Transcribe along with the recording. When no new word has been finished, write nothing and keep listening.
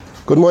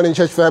Good morning,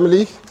 church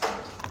family.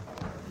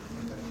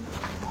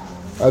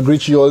 I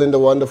greet you all in the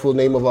wonderful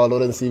name of our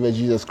Lord and Savior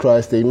Jesus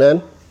Christ.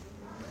 Amen.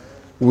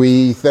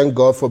 We thank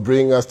God for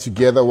bringing us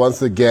together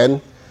once again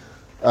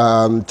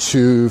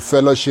to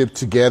fellowship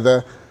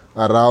together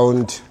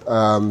around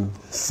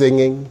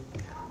singing,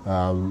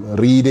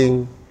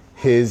 reading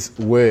His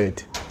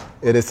Word.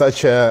 It is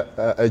such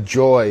a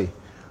joy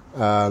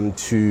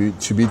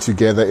to be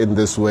together in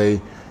this way,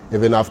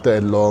 even after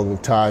a long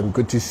time.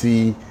 Good to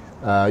see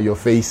your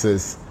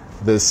faces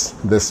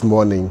this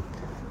morning.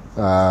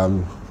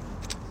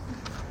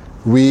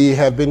 We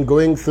have been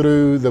going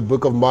through the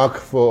book of Mark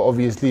for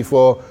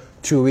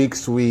 2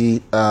 weeks.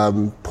 We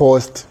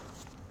paused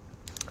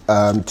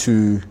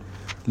to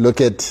look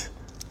at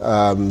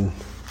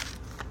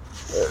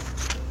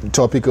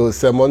topical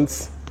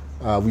sermons.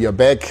 We are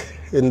back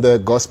in the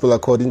Gospel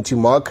according to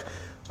Mark.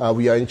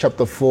 We are in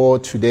chapter 4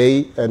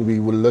 today, and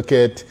we will look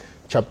at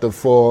chapter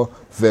 4,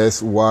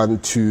 verse 1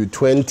 to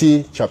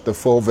 20. Chapter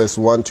 4, verse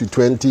 1 to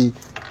 20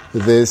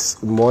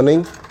 this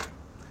morning.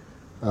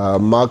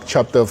 Mark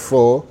chapter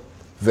 4,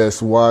 verse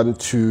 1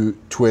 to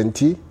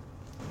 20.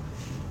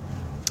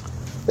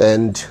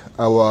 And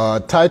our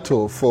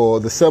title for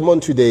the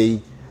sermon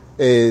today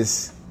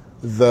is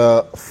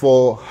The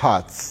Four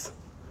Hearts.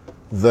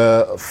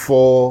 The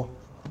Four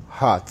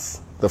Hearts.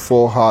 The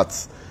Four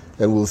Hearts.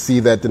 And we'll see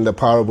that in the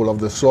parable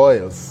of the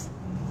soils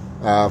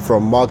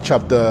from Mark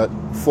chapter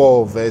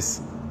 4, verse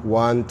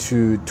 1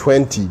 to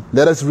 20.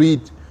 Let us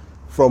read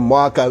from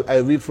Mark. I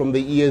read from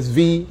the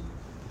ESV.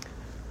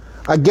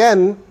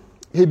 Again,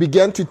 he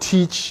began to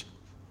teach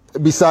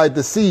beside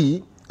the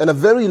sea, and a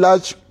very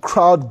large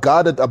crowd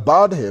gathered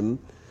about him,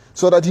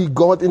 so that he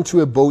got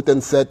into a boat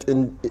and sat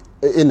in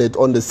it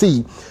on the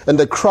sea, and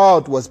the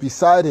crowd was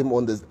beside him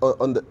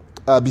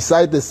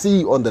beside the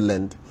sea on the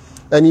land.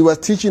 And he was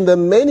teaching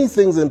them many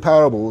things in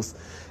parables,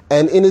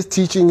 and in his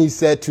teaching he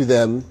said to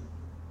them,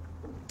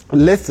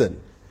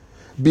 "Listen,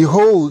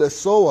 behold, a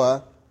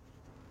sower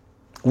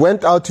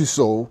went out to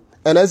sow,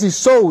 and as he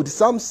sowed,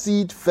 some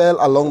seed fell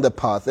along the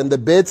path, and the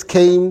birds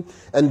came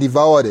and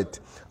devoured it.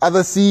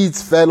 Other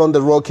seeds fell on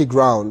the rocky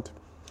ground,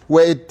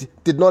 where it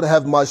did not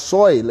have much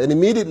soil, and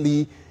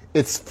immediately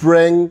it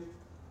sprang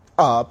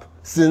up,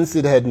 since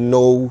it had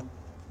no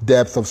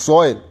depth of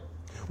soil.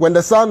 When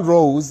the sun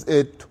rose,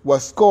 it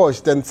was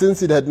scorched, and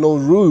since it had no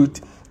root,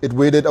 it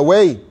withered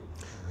away.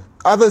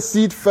 Other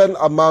seed fell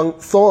among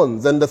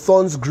thorns, and the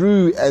thorns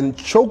grew and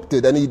choked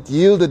it, and it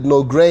yielded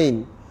no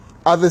grain.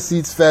 Other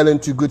seeds fell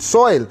into good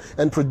soil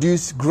and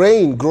produced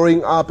grain,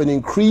 growing up and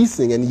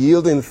increasing and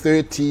yielding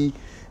 30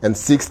 and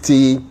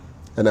 60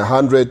 and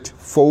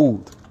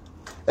 100-fold.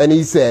 And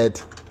he said,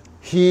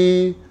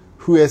 He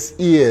who has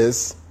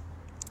ears,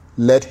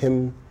 let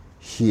him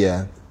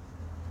hear."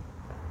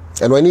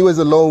 And when he was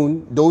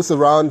alone, those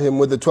around him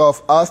with the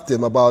 12 asked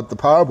him about the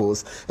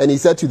parables. And he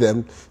said to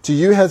them, "To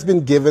you has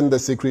been given the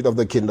secret of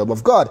the kingdom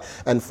of God.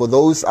 And for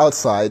those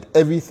outside,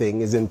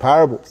 everything is in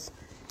parables,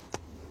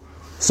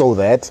 so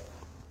that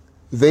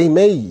they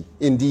may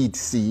indeed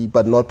see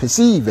but not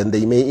perceive, and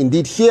they may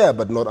indeed hear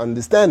but not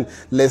understand,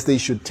 lest they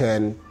should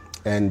turn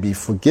and be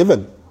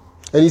forgiven."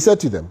 And he said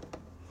to them,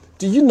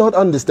 "Do you not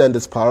understand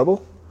this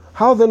parable?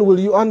 How then will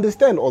you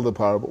understand all the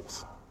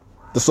parables?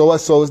 The sower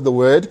sows the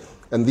word,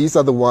 and these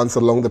are the ones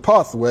along the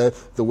path where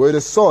the word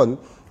is sown.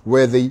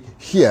 Where they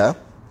hear,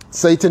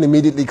 Satan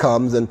immediately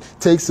comes and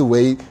takes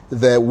away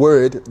the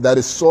word that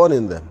is sown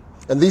in them.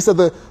 And these are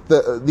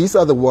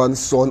the ones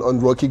sown on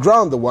rocky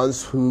ground, the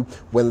ones who,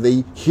 when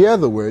they hear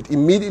the word,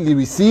 immediately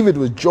receive it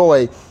with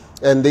joy,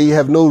 and they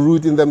have no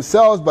root in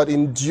themselves, but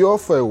endure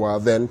for a while.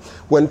 Then,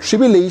 when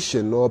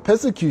tribulation or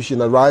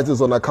persecution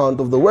arises on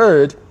account of the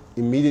word,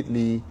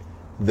 immediately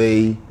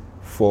they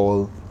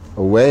fall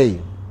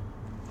away.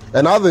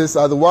 And others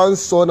are the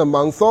ones sown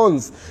among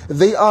thorns.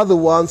 They are the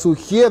ones who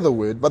hear the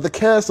word, but the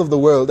cares of the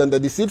world and the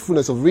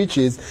deceitfulness of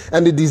riches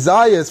and the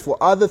desires for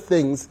other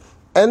things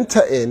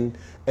enter in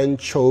and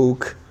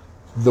choke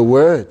the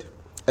word,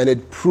 and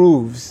it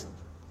proves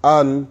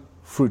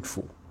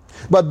unfruitful.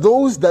 But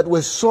those that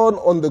were sown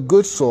on the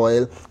good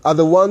soil are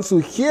the ones who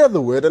hear the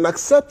word and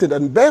accept it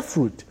and bear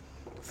fruit,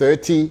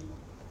 30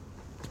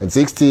 and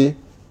 60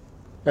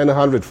 and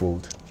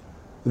 100-fold.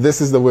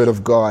 This is the word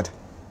of God.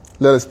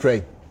 Let us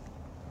pray.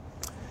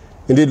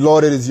 Indeed,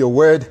 Lord, it is your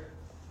word,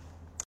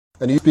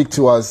 and you speak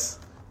to us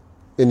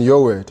in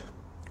your word.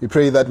 We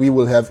pray that we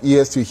will have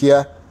ears to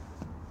hear,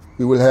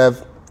 we will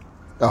have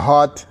a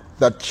heart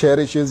that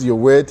cherishes your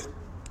word,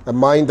 a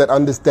mind that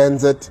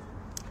understands it,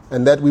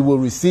 and that we will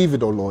receive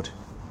it, O Lord.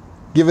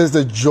 Give us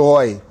the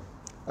joy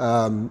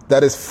that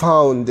is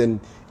found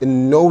in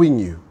knowing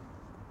you.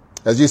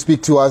 As you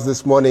speak to us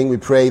this morning, we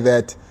pray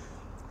that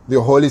the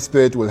Holy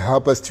Spirit will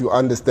help us to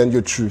understand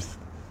your truth,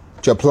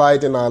 to apply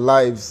it in our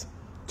lives,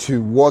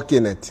 to walk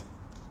in it.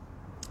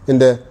 In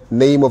the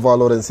name of our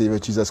Lord and Savior,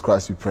 Jesus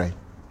Christ, we pray.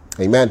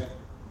 Amen.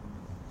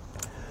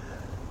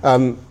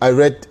 I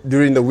read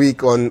during the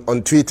week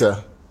on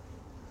Twitter,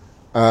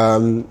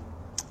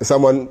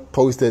 someone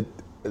posted,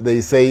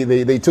 they say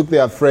they took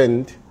their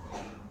friend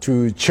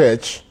to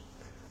church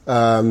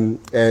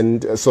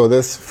And so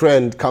this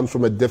friend comes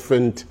from a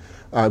different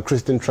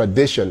Christian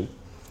tradition.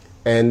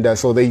 And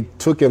so they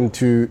took him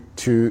to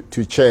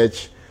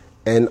church.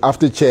 And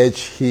after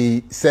church,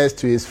 he says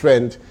to his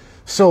friend,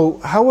 "So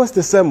how was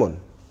the sermon?"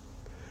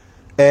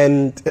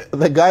 And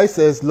the guy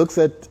looks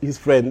at his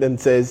friend and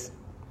says,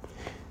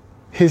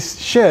 "His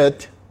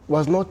shirt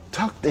was not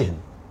tucked in."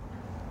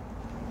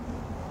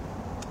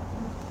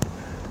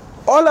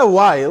 All the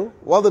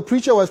while the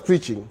preacher was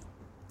preaching,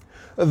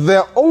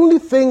 the only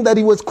thing that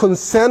he was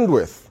concerned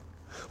with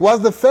was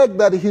the fact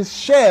that his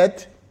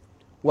shirt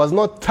was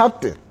not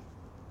tucked in.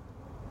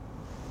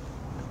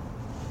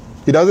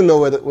 He doesn't know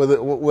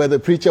where the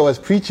preacher was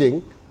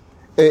preaching,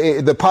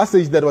 the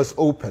passage that was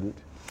opened,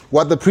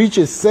 what the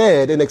preacher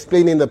said in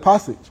explaining the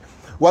passage,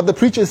 what the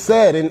preacher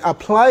said in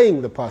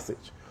applying the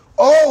passage.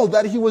 All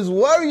that he was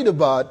worried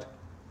about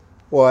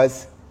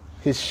was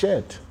his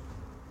shirt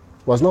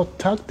was not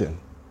tucked in.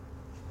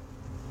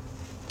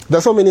 There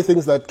are so many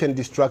things that can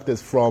distract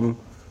us from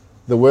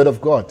the Word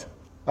of God,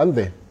 aren't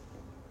there?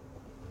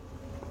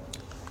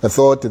 A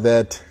thought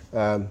that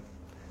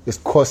is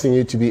causing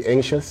you to be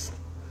anxious,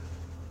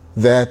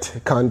 that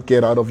can't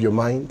get out of your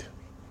mind.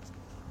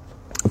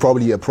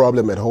 Probably a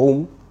problem at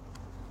home.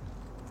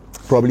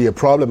 Probably a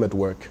problem at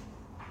work.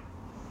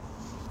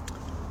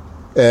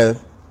 A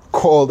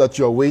call that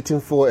you're waiting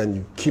for and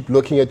you keep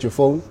looking at your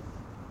phone.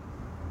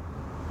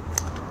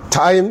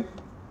 Time.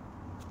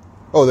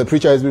 Oh, the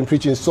preacher has been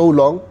preaching so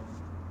long,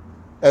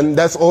 and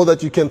that's all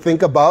that you can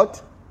think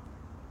about.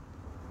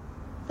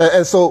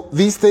 And so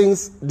these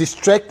things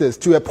distract us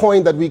to a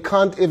point that we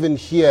can't even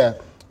hear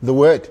the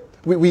word.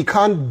 We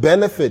can't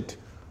benefit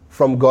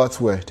from God's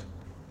word.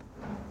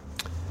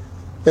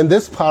 In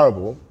this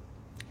parable,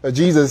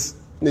 Jesus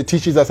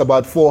teaches us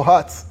about 4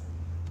 hearts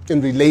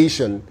in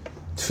relation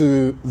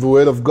to the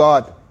word of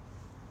God.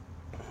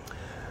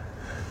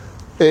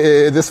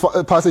 This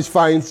passage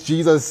finds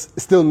Jesus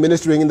still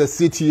ministering in the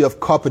city of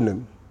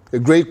Capernaum. A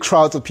great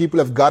crowd of people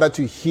have gathered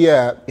to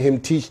hear him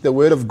teach the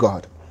word of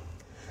God.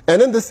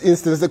 And in this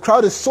instance, the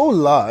crowd is so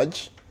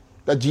large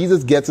that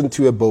Jesus gets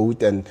into a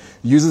boat and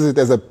uses it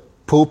as a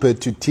pulpit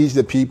to teach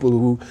the people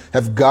who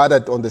have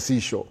gathered on the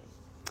seashore.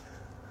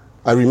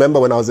 I remember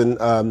when I was in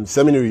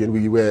seminary and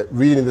we were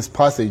reading this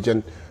passage,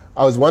 and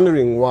I was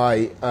wondering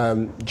why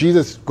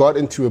Jesus got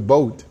into a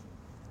boat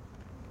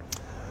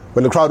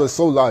when the crowd was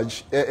so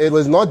large. It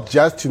was not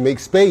just to make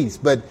space,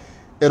 but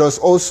it was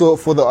also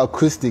for the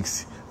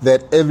acoustics,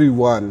 that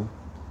everyone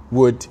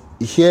would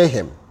hear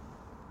him.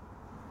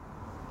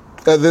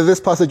 This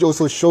passage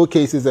also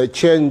showcases a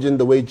change in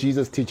the way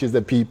Jesus teaches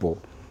the people.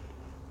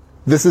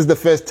 This is the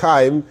first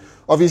time,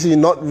 obviously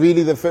not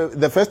really the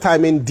first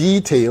time in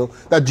detail,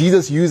 that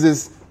Jesus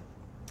uses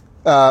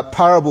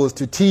parables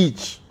to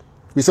teach.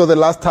 We saw the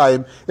last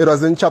time, it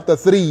was in chapter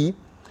 3,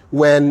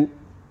 when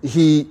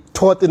he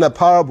taught in a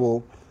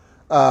parable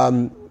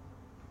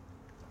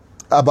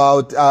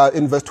about,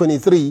 in verse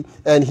 23,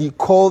 and he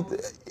called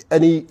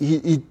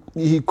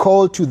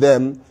to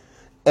them,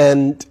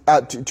 and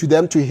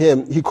to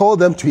him, he called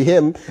them to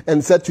him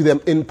and said to them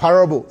in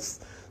parables.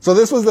 So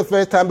this was the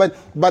first time,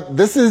 but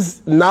this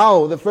is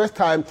now the first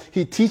time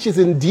he teaches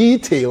in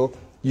detail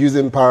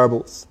using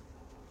parables.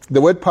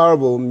 The word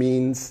parable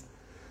means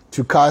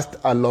to cast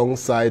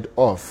alongside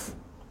of.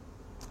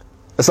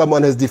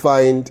 Someone has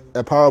defined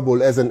a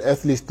parable as an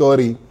earthly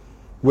story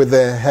with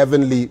a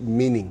heavenly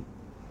meaning.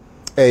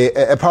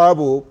 A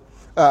parable,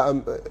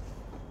 in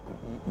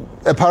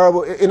a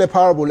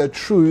parable, a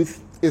truth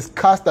is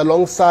cast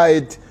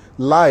alongside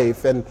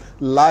life, and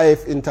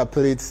life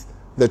interprets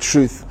the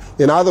truth.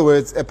 In other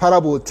words, a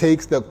parable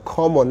takes the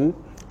common,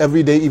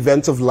 everyday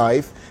events of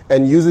life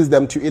and uses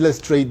them to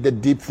illustrate the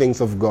deep things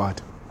of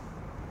God.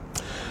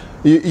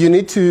 You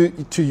need to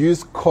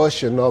use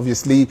caution,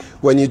 obviously,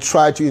 when you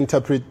try to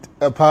interpret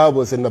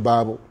parables in the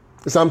Bible.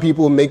 Some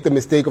people make the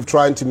mistake of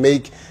trying to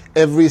make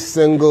every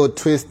single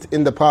twist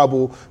in the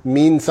parable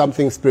mean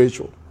something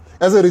spiritual.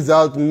 As a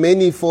result,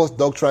 many false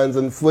doctrines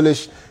and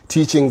foolish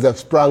teachings have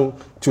sprung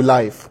to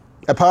life.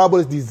 A parable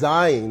is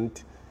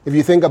designed, if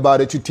you think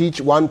about it, to teach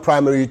one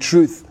primary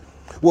truth.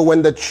 Well,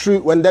 when that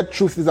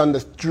truth is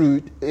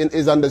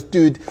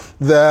understood,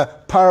 the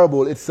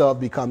parable itself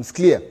becomes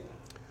clear.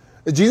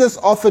 Jesus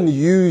often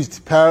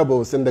used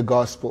parables in the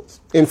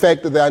Gospels. In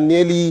fact, there are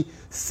nearly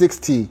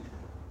 60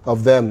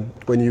 of them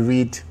when you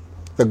read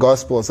the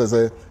Gospels as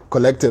a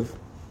collective.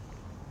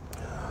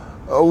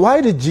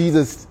 Why did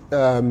Jesus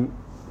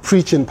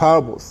preach in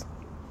parables?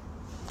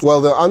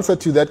 Well, the answer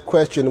to that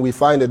question we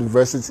find in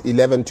verses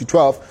 11 to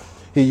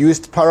 12. He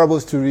used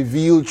parables to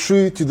reveal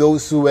truth to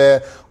those who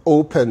were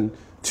open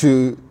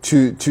to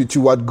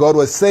what God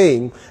was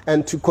saying,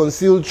 and to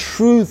conceal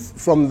truth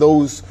from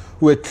those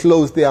who had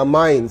closed their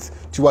minds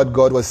to what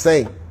God was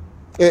saying.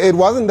 It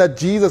wasn't that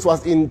Jesus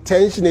was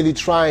intentionally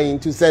trying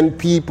to send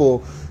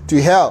people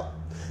to hell.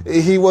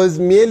 He was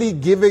merely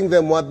giving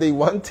them what they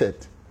wanted.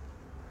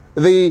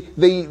 They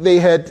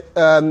had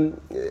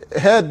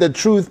heard the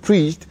truth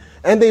preached,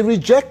 and they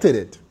rejected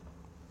it.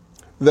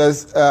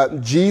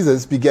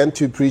 Jesus began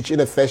to preach in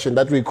a fashion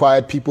that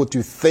required people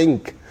to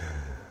think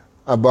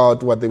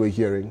about what they were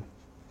hearing.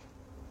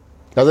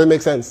 Does that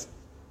make sense?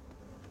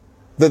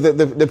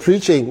 The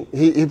preaching,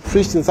 he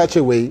preached in such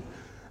a way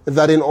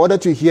that in order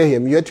to hear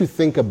him, you had to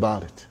think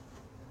about it,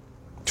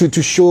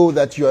 to show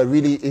that you are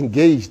really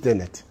engaged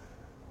in it.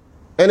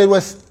 And it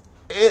was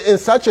in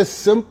such a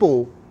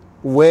simple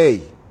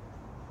way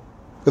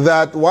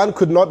that one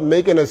could not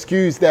make an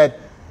excuse that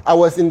I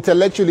was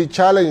intellectually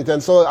challenged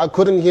and so I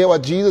couldn't hear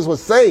what Jesus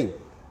was saying.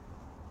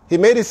 He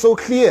made it so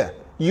clear,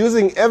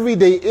 using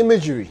everyday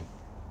imagery.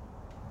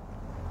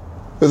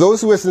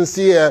 Those who were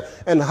sincere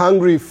and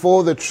hungry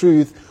for the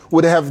truth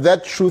would have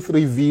that truth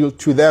revealed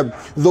to them.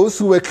 Those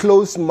who were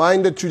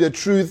close-minded to the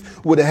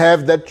truth would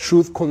have that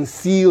truth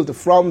concealed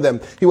from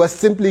them. He was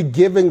simply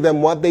giving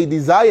them what they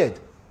desired.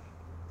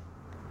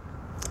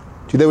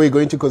 Today we're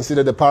going to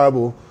consider the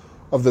parable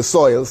of the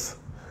soils.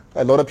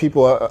 A lot of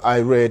people, I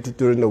read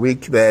during the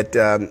week that,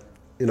 a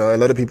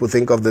lot of people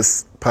think of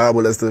this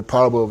parable as the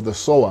parable of the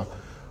sower.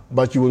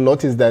 But you will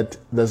notice that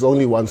there's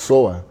only one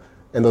sower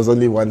and there's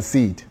only one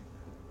seed,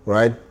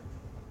 right?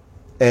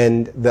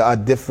 And there are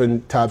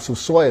different types of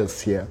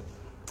soils here.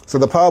 So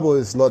the parable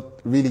is not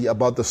really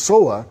about the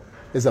sower,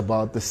 it's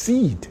about the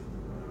seed.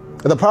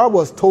 And the parable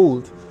was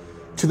told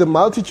to the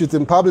multitudes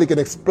in public and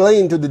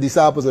explained to the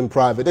disciples in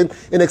private. And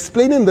in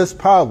explaining this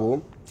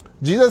parable,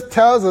 Jesus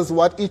tells us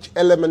what each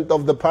element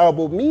of the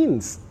parable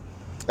means.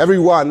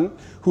 Everyone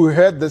who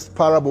heard this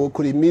parable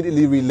could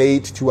immediately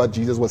relate to what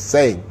Jesus was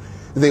saying.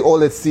 They all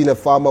had seen a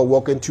farmer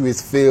walk into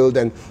his field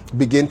and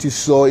begin to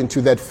sow into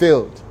that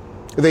field.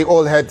 They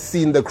all had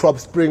seen the crop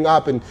spring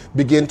up and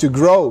begin to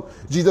grow.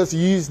 Jesus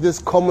used this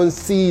common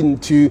scene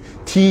to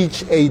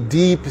teach a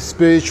deep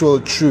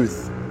spiritual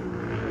truth.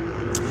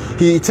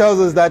 He tells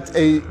us that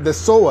the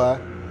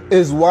sower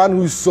is one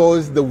who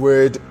sows the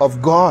word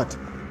of God.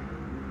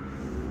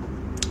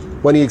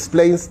 When he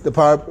explains the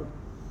parable,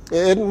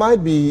 it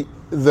might be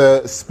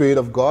the Spirit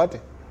of God,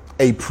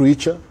 a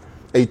preacher,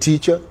 a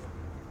teacher,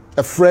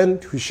 a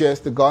friend who shares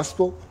the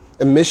gospel,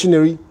 a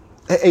missionary,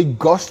 a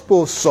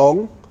gospel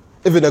song,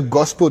 even a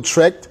gospel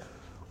tract,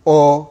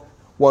 or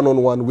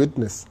one-on-one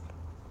witness.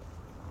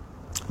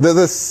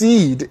 The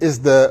seed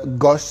is the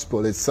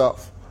gospel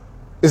itself.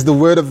 Is the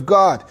word of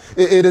God.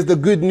 It is the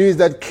good news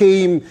that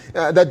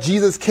that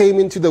Jesus came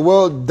into the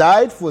world,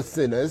 died for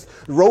sinners,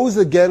 rose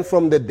again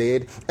from the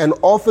dead, and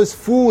offers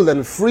full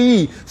and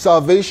free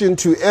salvation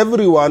to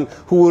everyone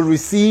who will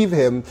receive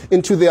him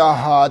into their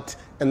heart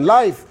and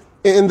life.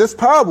 In this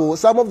parable,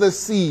 some of the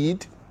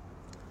seed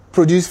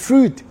produce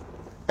fruit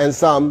and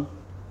some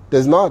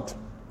does not.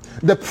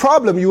 The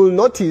problem, you will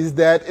notice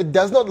that it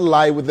does not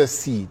lie with the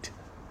seed.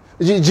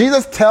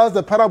 Jesus tells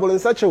the parable in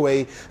such a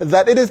way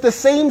that it is the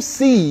same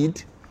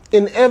seed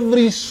in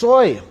every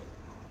soil,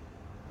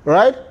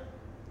 right?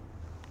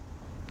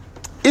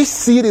 Each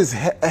seed is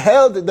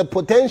held the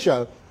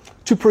potential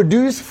to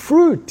produce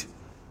fruit.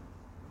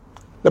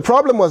 The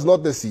problem was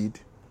not the seed.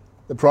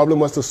 The problem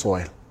was the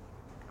soil.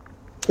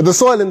 The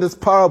soil in this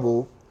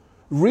parable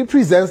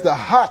represents the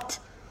heart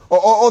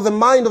or the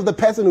mind of the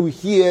person who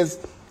hears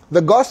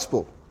the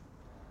gospel.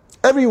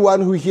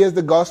 Everyone who hears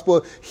the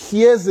gospel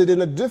hears it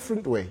in a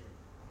different way.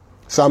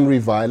 Some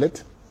revile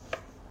it,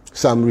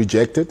 some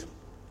reject it,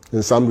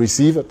 and some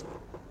receive it.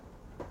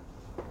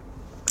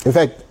 In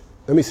fact,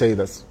 let me say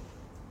this.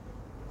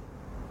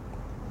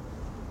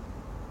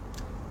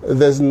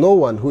 There's no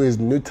one who is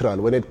neutral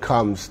when it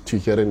comes to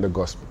hearing the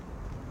gospel.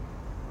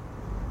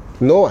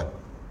 No one.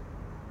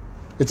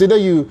 It's either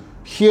you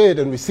hear it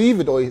and receive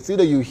it, or it's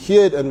either you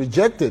hear it and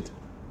reject it.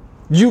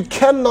 You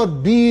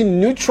cannot be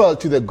neutral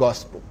to the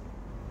gospel.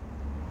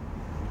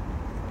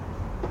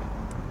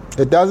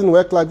 It doesn't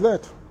work like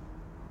that.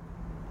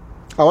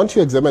 I want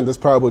to examine this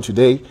parable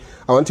today.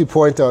 I want to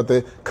point out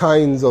the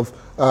kinds of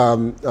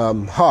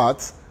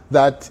hearts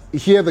that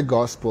hear the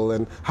gospel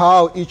and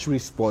how each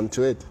respond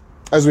to it.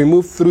 As we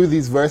move through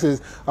these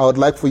verses, I would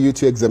like for you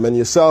to examine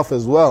yourself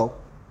as well.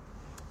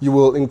 You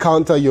will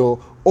encounter your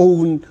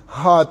own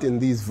heart in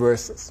these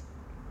verses.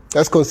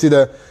 Let's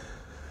consider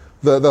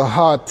the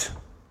hearts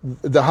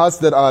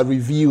that are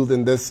revealed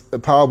in this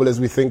parable as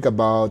we think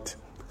about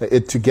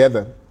it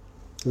together.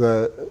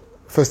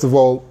 First of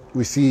all,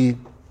 we see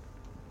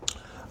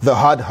the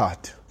hard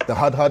heart. The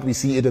hard heart, we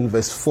see it in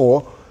verse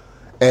 4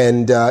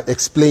 and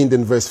explained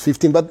in verse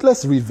 15. But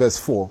let's read verse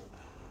 4.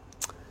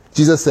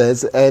 Jesus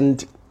says,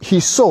 and he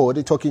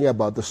sowed, talking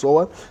about the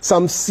sower,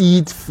 some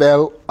seed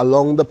fell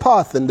along the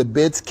path, and the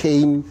birds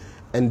came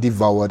and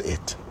devoured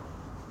it.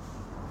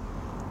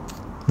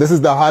 This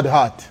is the hard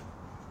heart.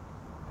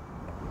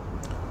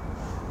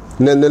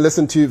 And then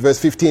listen to verse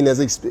 15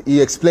 as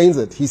he explains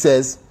it. He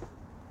says,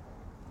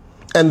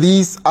 and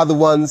these are the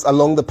ones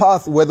along the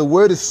path where the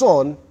word is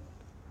sown.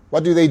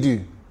 What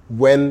do?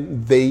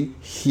 When they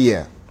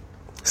hear,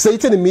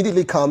 Satan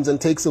immediately comes and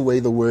takes away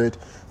the word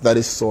that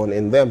is sown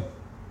in them.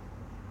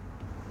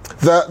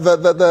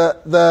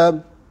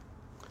 The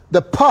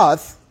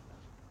path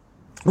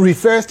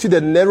refers to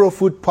the narrow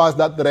footpath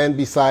that ran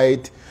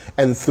beside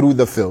and through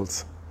the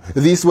fields.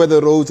 These were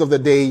the roads of the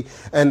day,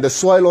 and the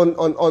soil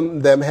on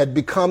them had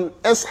become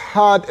as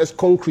hard as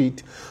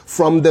concrete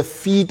from the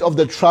feet of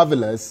the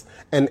travelers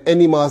and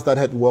animals that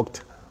had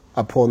walked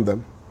upon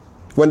them.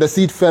 When the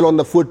seed fell on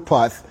the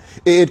footpath,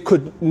 it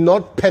could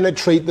not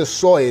penetrate the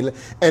soil,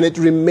 and it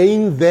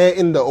remained there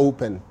in the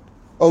open,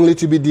 only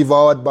to be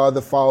devoured by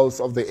the fowls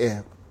of the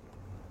air.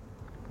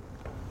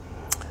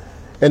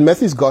 In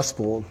Matthew's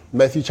Gospel,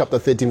 Matthew chapter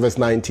 13, verse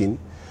 19,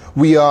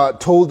 we are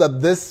told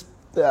that this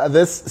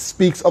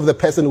speaks of the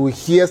person who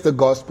hears the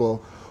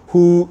gospel,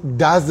 who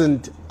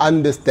doesn't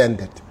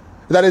understand it.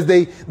 That is,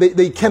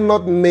 they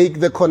cannot make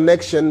the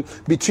connection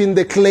between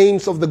the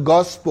claims of the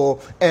gospel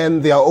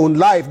and their own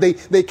life.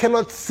 They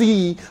cannot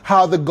see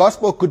how the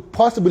gospel could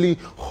possibly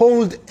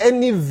hold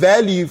any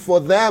value for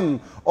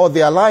them or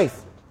their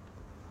life.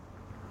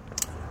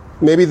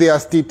 Maybe they are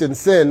steeped in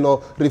sin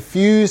or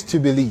refuse to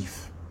believe.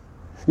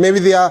 Maybe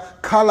they are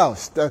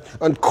calloused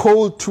and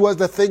cold towards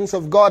the things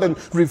of God and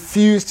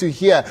refuse to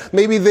hear.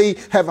 Maybe they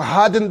have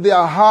hardened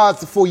their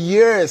hearts for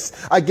years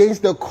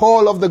against the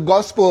call of the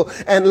gospel,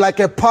 and like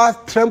a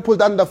path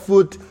trampled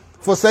underfoot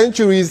for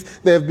centuries,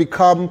 they have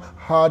become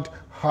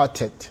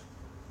hard-hearted.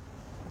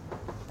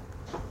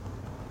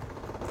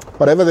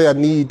 Whatever their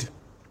need,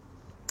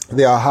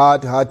 they are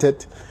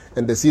hard-hearted,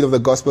 and the seed of the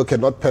gospel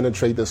cannot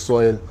penetrate the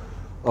soil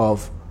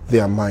of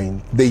their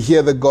mind. They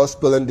hear the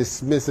gospel and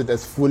dismiss it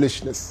as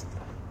foolishness.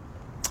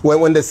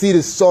 When the seed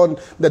is sown,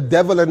 the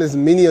devil and his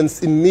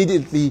minions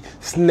immediately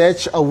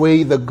snatch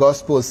away the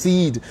gospel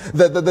seed.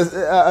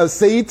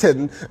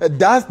 Satan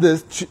does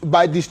this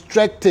by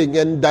distracting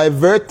and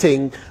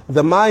diverting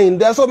the mind.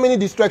 There are so many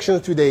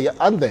distractions today,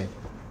 aren't there?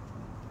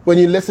 When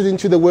you listen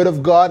into the word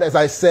of God, as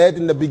I said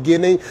in the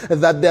beginning,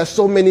 that there are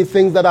so many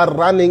things that are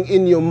running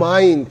in your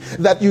mind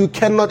that you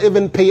cannot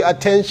even pay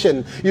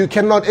attention. You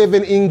cannot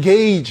even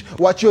engage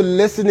what you're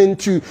listening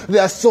to.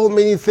 There are so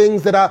many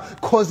things that are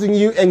causing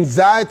you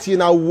anxiety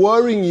and are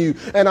worrying you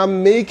and are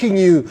making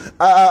you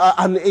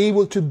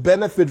unable to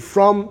benefit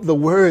from the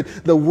word.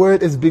 The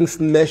word is being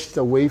snatched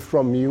away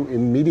from you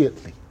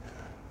immediately.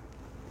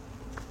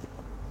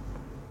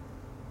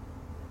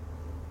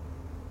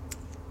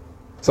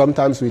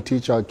 Sometimes we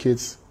teach our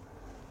kids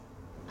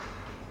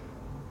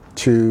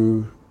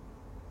to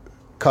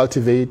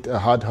cultivate a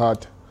hard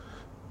heart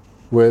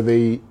where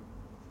they,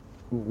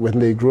 when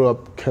they grow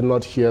up,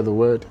 cannot hear the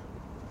word.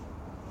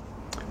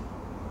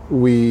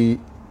 We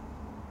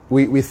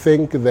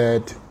think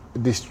that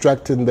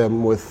distracting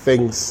them with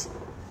things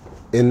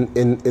in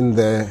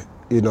the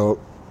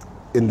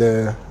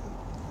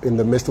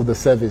midst of the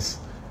service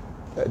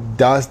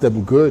does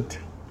them good,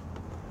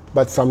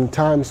 but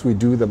sometimes we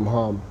do them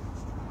harm.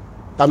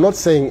 I'm not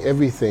saying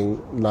everything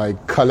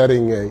like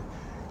coloring a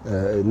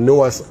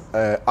Noah's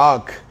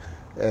Ark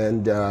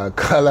and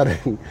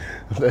coloring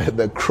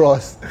the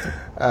cross,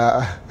 they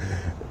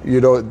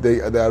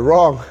are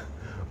wrong.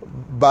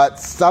 But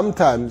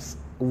sometimes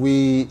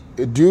we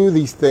do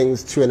these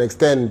things to an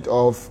extent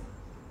of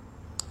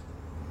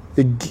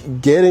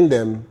getting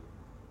them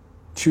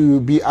to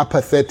be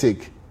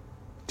apathetic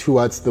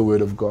towards the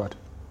Word of God.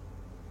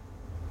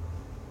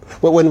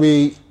 But when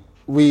we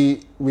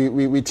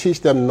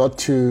teach them not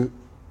to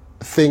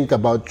think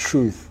about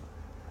truth,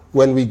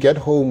 when we get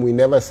home, we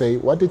never say,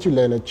 "What did you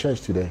learn at church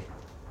today?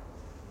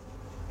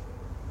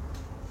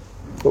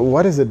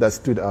 What is it that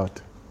stood out?"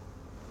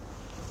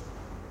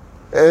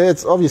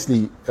 It's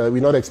obviously,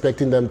 we're not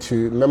expecting them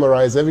to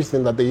memorize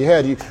everything that they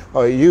heard.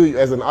 You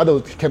as an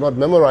adult cannot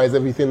memorize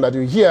everything that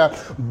you hear,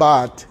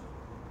 but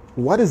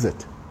what is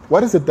it?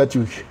 What is it that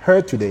you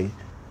heard today?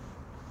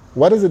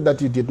 What is it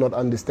that you did not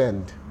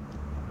understand?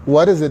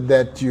 What is it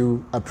that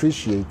you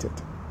appreciated?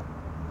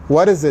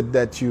 What is it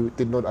that you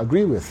did not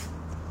agree with?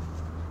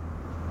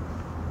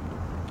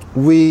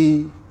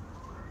 We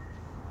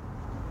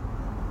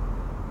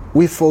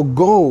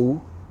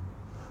forgo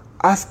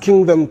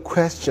asking them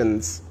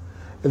questions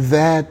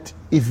that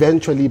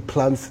eventually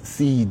plants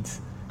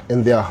seeds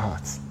in their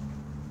hearts.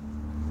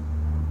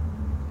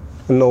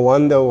 No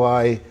wonder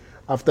why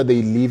after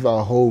they leave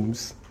our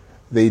homes,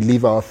 they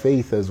leave our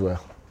faith as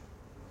well.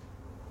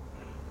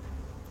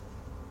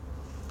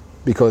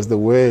 Because the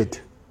word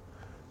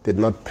did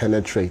not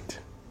penetrate.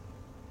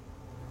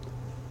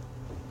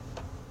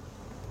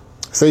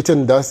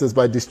 Satan does this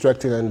by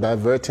distracting and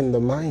diverting the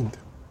mind.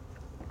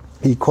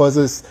 He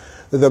causes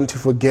them to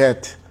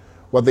forget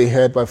what they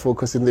heard by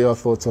focusing their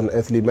thoughts on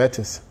earthly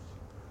matters.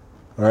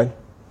 All right?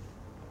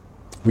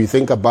 We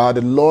think about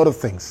a lot of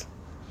things.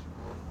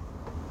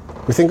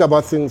 We think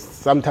about things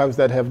sometimes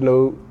that have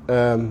no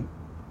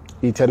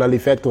eternal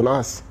effect on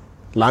us.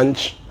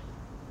 Lunch.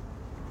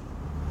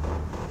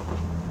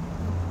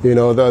 You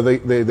know,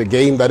 the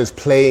game that is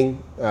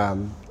playing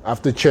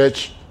after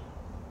church,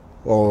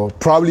 or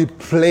probably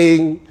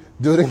playing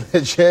during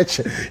the church.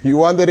 You're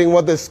wondering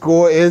what the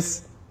score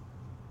is.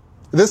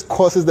 This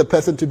causes the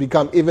person to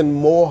become even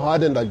more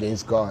hardened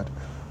against God.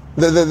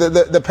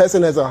 The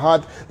person has a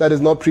heart that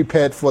is not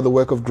prepared for the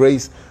work of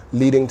grace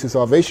leading to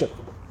salvation.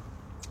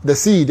 The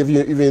seed, if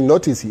you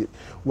notice here,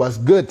 was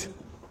good.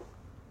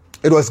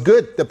 It was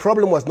good. The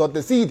problem was not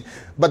the seed,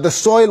 but the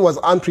soil was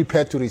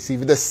unprepared to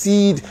receive it. The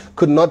seed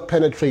could not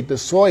penetrate the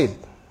soil.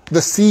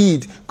 The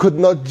seed could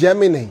not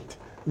germinate.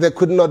 There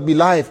could not be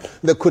life.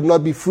 There could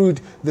not be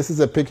fruit. This is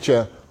a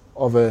picture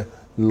of a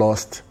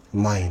lost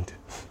mind,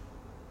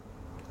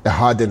 a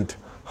hardened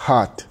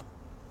heart.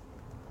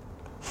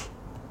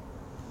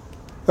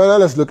 Now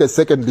let's look at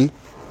secondly.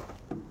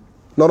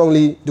 Not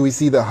only do we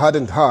see the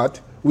hardened heart,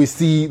 we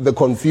see the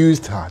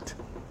confused heart.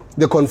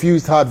 The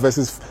confused heart,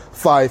 verses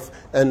 5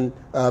 and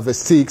verse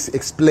 6,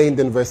 explained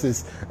in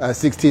verses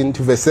 16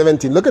 to verse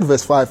 17. Look at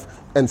verse 5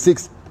 and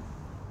 6.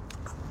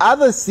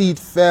 Other seed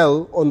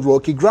fell on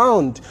rocky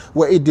ground,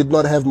 where it did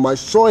not have much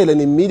soil, and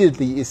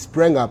immediately it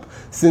sprang up,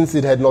 since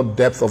it had no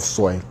depth of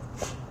soil.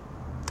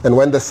 And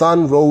when the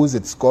sun rose,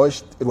 it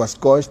was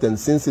scorched, and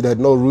since it had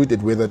no root,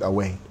 it withered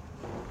away.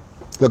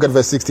 Look at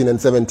verse 16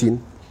 and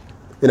 17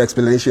 in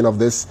explanation of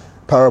this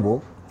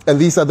parable. And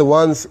these are the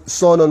ones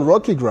sown on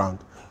rocky ground,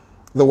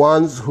 the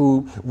ones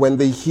who, when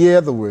they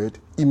hear the word,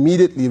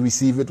 immediately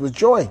receive it with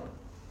joy.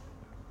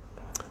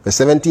 Verse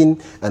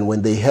 17, and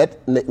when they have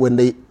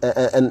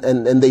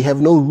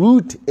no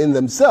root in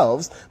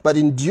themselves, but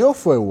endure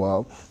for a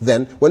while,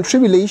 then when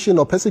tribulation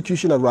or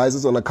persecution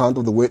arises on account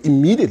of the word,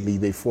 immediately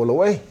they fall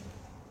away.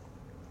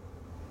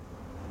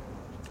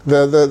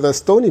 The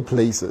stony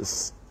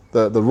places,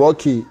 the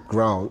rocky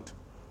ground,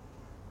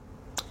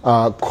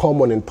 are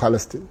common in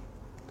Palestine.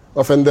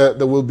 Often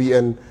there will be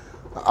an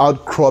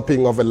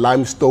outcropping of a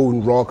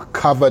limestone rock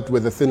covered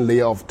with a thin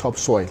layer of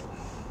topsoil.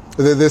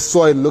 This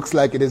soil looks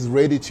like it is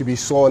ready to be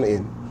sown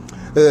in.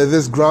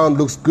 This ground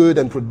looks good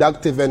and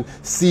productive, and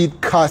seed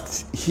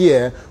cast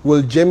here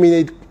will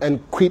germinate and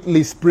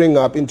quickly spring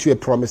up into a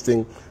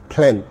promising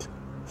plant.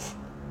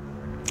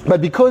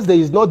 But because there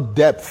is no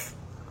depth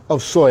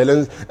of soil,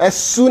 and as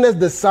soon as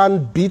the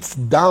sun beats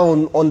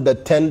down on the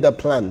tender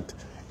plant,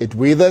 it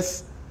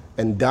withers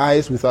and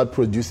dies without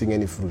producing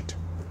any fruit.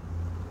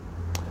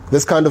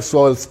 This kind of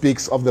soil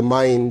speaks of the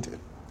mind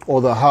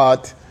or the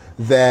heart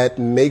that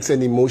makes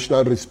an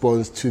emotional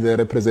response to the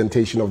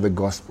representation of the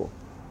gospel.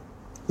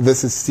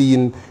 This is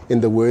seen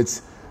in the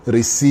words,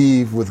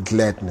 receive with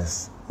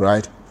gladness,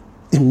 right?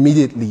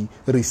 Immediately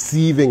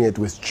receiving it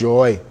with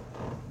joy.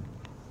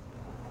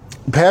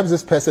 Perhaps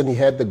this person, he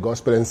heard the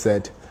gospel and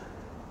said,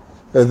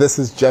 this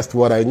is just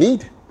what I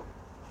need.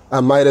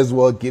 I might as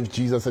well give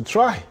Jesus a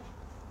try.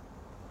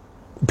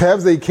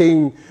 Perhaps they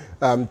came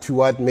to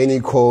what many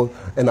call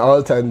an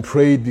altar and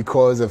prayed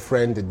because a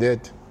friend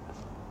did.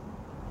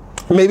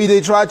 Maybe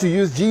they tried to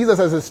use Jesus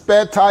as a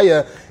spare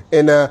tire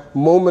in a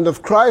moment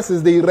of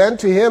crisis. They ran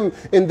to him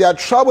in their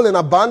trouble and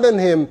abandoned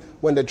him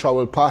when the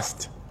trouble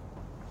passed.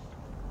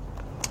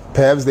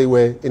 Perhaps they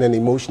were in an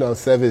emotional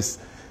service.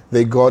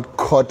 They got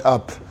caught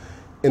up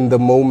in the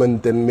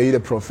moment and made a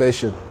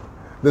profession.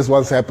 This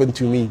once happened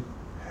to me.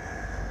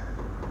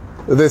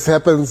 This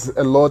happens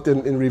a lot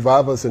in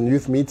revivals and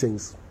youth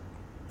meetings.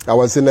 I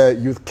was in a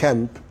youth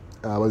camp.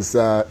 I was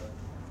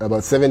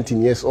about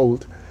 17 years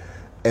old.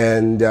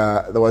 And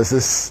there was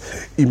this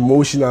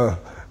emotional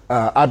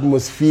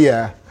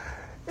atmosphere.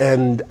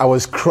 And I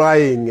was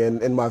crying.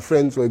 And my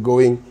friends were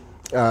going,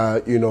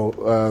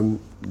 to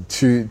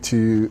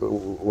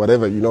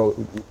whatever,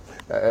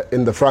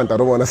 in the front. I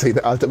don't want to say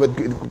the altar,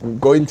 but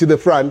going to the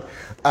front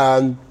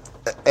and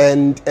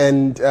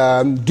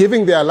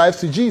giving their lives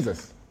to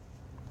Jesus.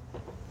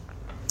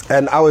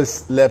 And I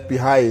was left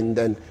behind,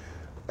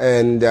 but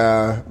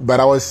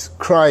I was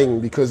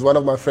crying because one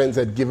of my friends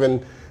had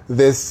given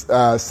this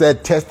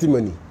sad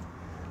testimony.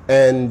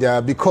 And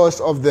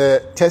because of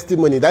the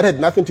testimony, that had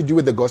nothing to do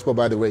with the gospel,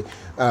 by the way.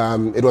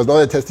 It was not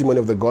a testimony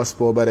of the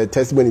gospel, but a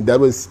testimony that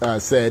was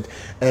said.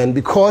 And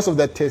because of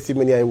that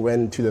testimony, I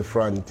went to the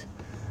front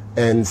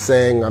and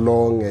sang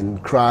along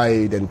and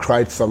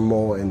cried some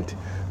more. And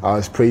I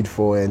was prayed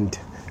for, and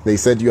they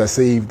said, you are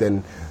saved.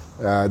 And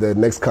the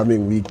next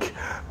coming week,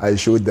 I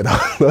showed that I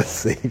was not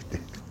saved.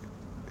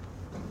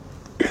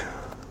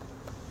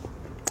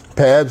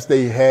 Perhaps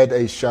they had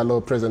a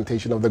shallow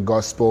presentation of the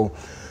gospel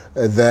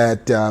they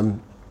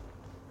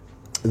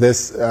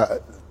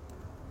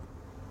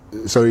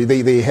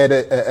had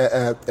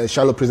a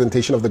shallow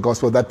presentation of the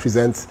gospel that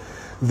presents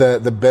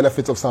the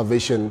benefits of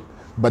salvation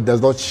but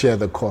does not share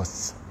the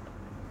costs.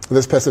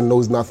 This person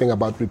knows nothing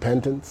about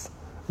repentance,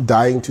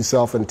 dying to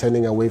self and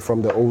turning away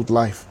from the old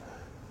life.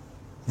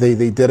 They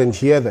didn't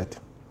hear that.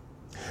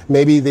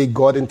 Maybe they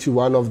got into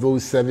one of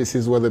those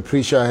services where the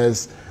preacher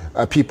has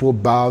people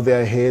bow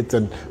their heads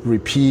and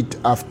repeat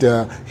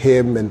after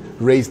him and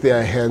raise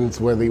their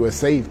hands where they were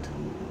saved.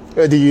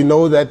 Do you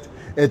know that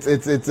it's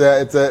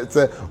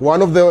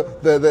one of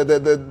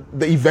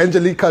the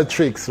evangelical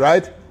tricks,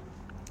 right?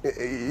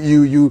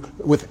 You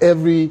with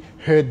every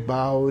head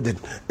bowed and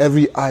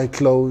every eye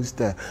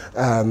closed,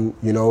 come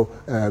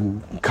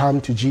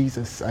to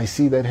Jesus. I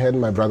see that hand,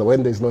 my brother,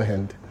 when there's no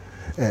hand.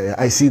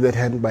 I see that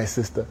hand, my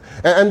sister.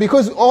 And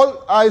because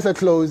all eyes are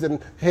closed and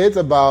heads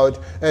are bowed,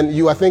 and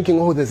you are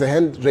thinking, oh, there's a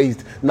hand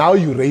raised, now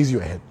you raise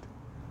your hand.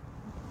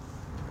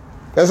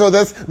 And so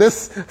there's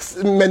this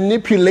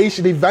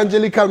manipulation,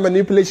 evangelical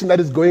manipulation that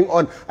is going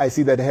on. I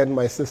see that hand,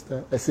 my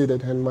sister. I see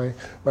that hand, my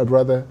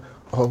brother.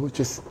 Oh,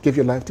 just give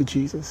your life to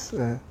Jesus.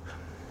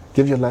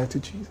 Give your life to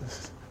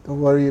Jesus.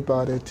 Don't worry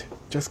about it.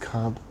 Just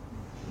come.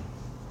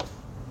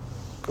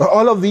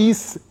 All of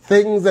these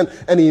things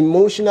and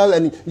emotional,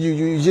 and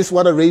you just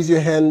want to raise your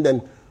hand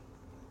and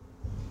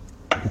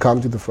come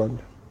to the front.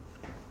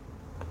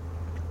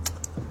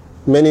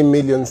 Many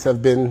millions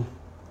have been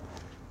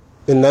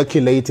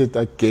inoculated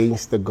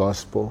against the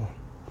gospel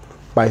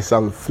by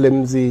some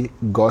flimsy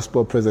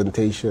gospel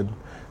presentation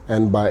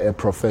and by a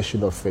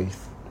profession of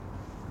faith.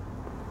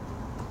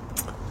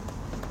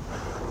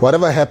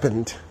 Whatever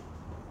happened,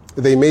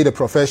 they made a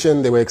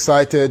profession, they were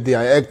excited, they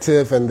are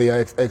active, and they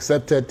are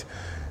accepted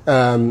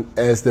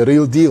as the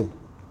real deal.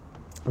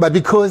 But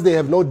because they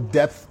have no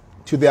depth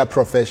to their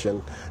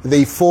profession,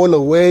 they fall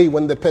away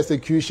when the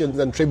persecutions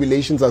and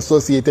tribulations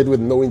associated with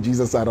knowing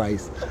Jesus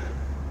arise.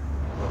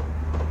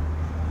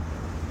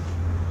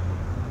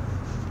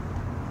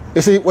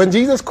 You see, when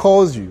Jesus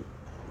calls you,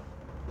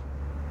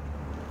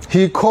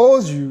 he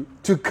calls you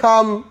to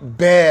come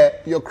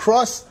bear your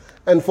cross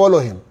and follow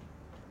him.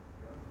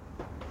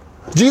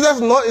 Jesus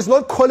is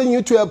not calling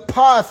you to a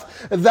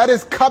path that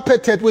is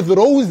carpeted with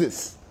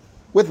roses,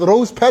 with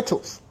rose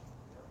petals.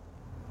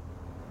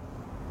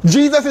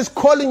 Jesus is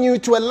calling you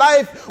to a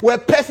life where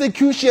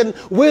persecution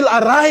will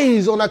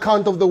arise on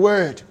account of the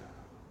word,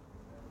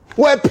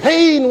 where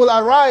pain will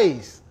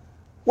arise,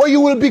 where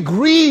you will be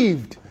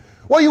grieved,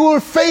 where you will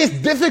face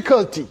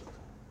difficulty.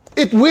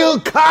 It will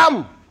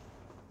come.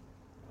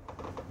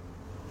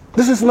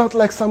 This is not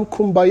like some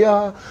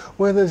kumbaya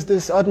where there's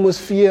this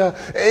atmosphere.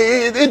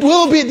 It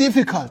will be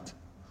difficult.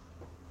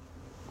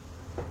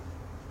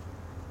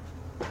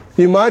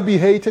 You might be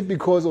hated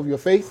because of your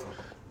faith.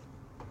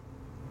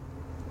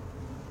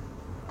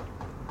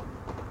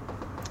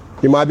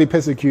 You might be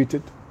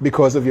persecuted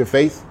because of your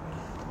faith.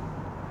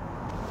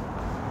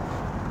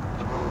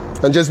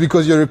 And just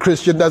because you're a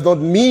Christian does not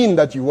mean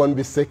that you won't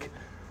be sick.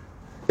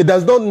 It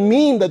does not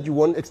mean that you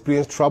won't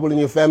experience trouble in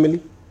your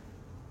family.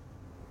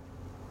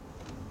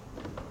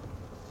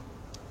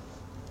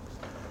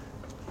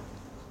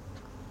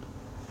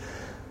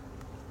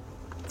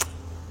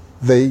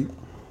 They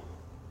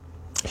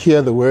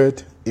hear the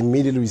word,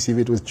 immediately receive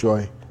it with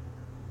joy.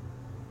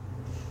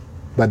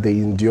 But they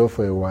endure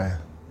for a while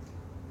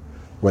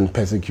when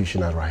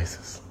persecution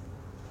arises,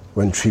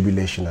 when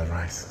tribulation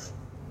arises.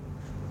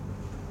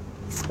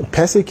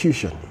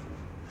 Persecution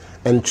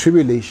and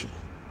tribulation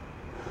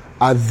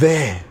are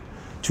there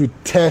to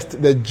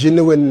test the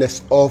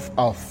genuineness of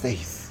our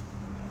faith.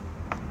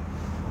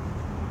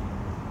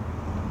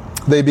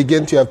 They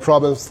begin to have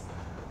problems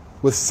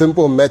with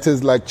simple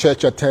matters like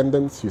church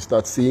attendance. You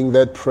start seeing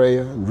that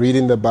prayer and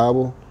reading the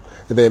Bible.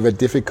 They have a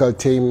difficult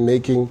time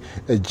making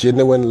a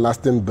genuine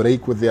lasting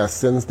break with their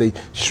sins. They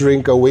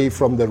shrink away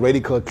from the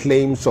radical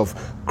claims of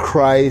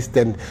Christ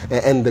and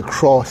the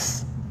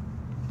cross.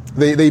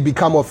 They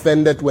become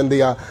offended when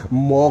they are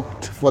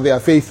mocked for their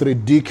faith,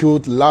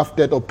 ridiculed, laughed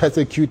at, or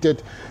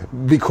persecuted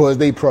because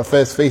they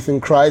profess faith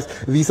in Christ.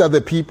 These are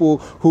the people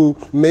who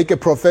make a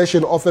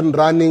profession, often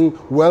running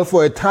well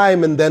for a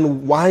time, and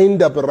then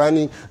wind up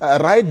running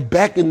right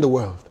back in the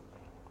world.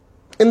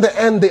 In the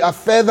end, they are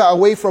further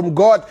away from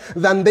God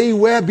than they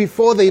were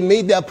before they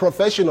made their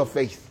profession of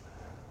faith.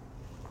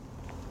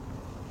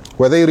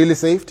 Were they really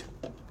saved?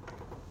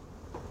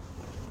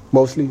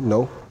 Mostly,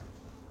 no.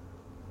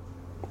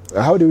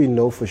 How do we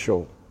know for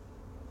sure?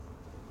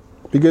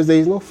 Because there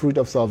is no fruit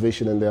of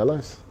salvation in their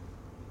lives.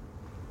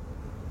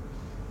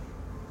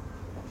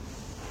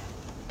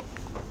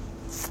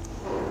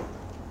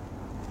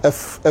 A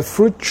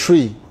fruit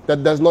tree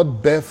that does not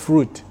bear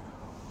fruit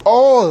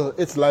all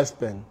its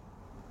lifespan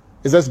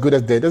is as good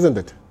as dead, isn't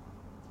it?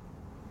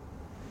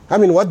 I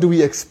mean, what do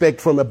we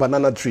expect from a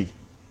banana tree?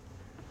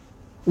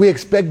 We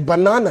expect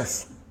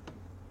bananas.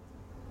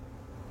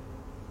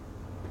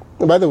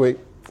 And by the way,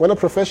 when a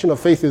profession of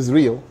faith is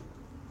real,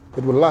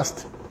 it will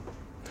last.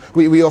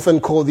 We often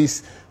call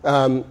these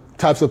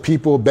types of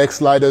people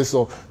backsliders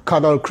or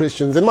carnal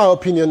Christians. In my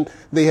opinion,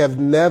 they have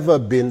never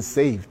been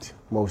saved,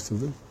 most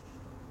of them.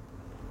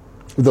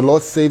 If the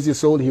Lord saves your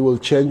soul, he will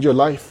change your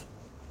life.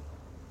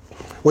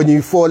 When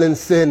you fall in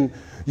sin,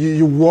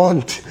 you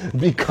won't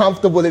be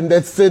comfortable in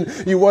that sin.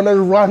 You want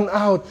to run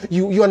out.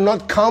 You are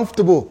not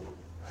comfortable.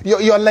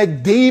 You're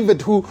like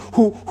David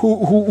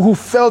who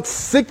felt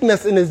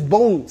sickness in his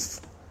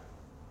bones.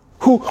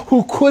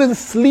 Who couldn't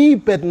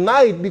sleep at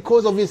night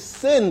because of his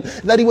sin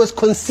that he was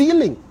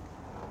concealing.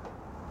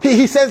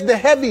 He says, the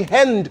heavy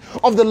hand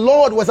of the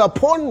Lord was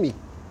upon me.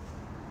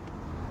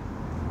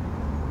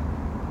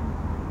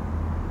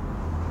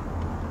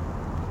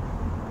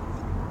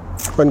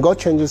 When God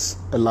changes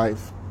a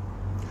life,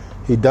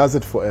 he does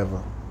it forever.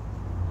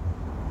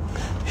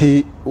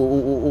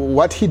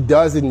 What he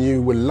does in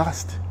you will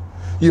last.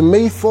 You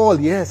may fall,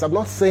 yes. I'm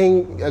not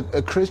saying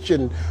a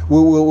Christian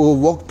will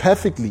walk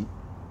perfectly,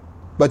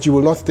 but you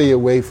will not stay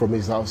away from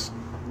his house,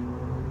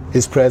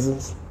 his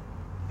presence,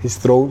 his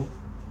throne,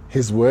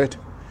 his word,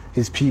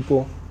 his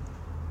people.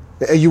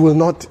 You will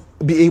not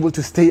be able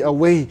to stay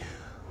away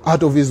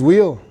out of his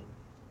will.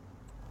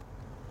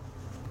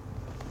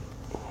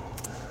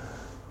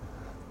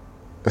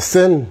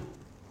 Sin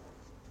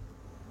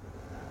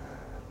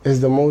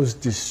is the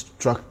most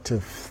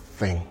destructive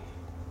thing.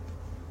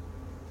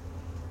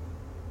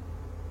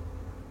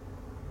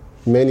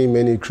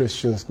 Many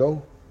Christians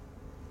know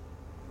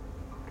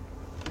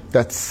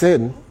that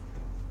sin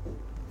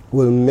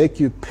will make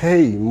you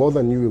pay more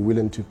than you were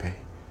willing to pay.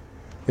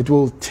 It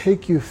will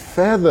take you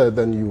further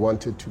than you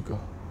wanted to go,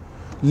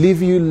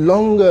 leave you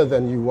longer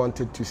than you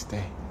wanted to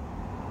stay.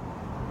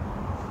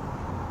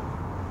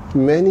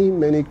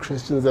 Many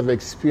Christians have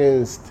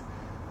experienced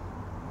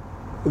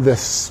the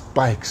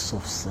spikes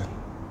of sin,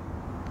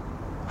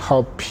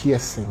 how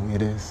piercing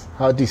it is,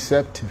 how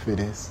deceptive it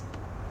is.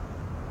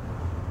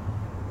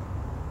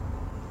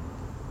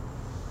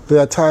 There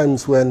are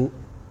times when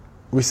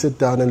we sit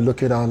down and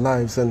look at our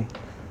lives and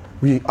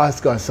we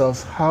ask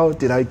ourselves, how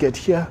did I get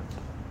here?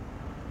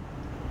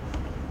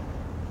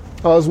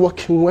 I was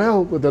walking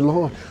well with the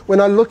Lord.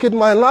 When I look at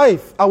my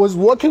life, I was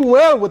walking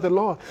well with the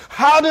Lord.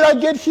 How did I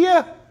get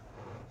here?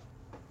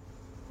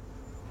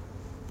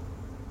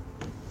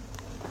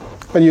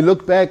 When you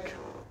look back,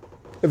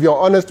 if you're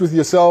honest with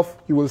yourself,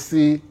 you will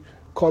see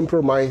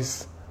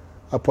compromise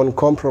upon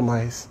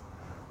compromise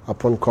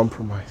upon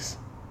compromise.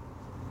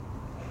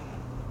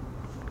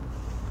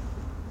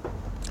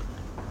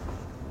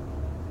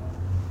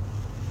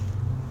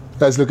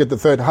 Let's look at the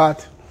third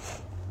heart,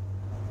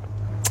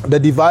 the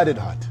divided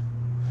heart.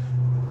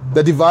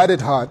 The divided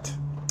heart,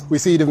 we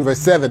see it in verse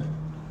 7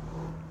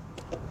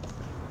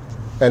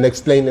 and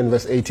explained in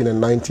verse 18 and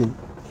 19.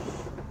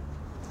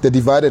 The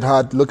divided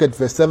heart, look at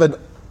verse 7.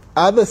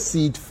 Other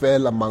seed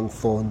fell among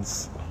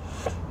thorns,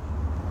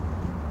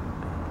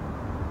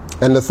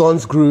 and the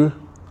thorns grew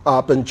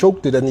up and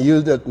choked it and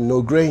yielded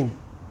no grain.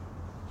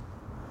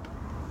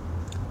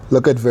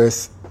 Look at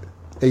verse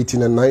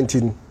 18 and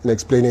 19 in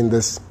explaining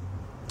this.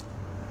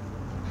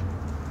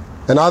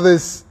 And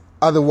others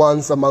are the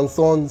ones among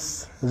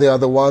thorns. They are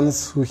the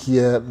ones who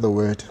hear the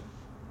word.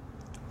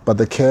 But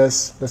the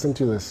cares, listen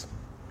to this,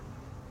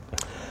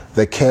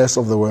 the cares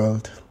of the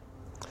world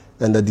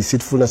and the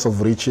deceitfulness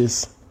of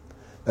riches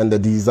and the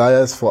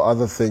desires for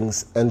other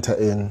things enter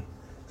in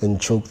and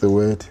choke the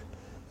word,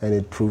 and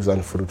it proves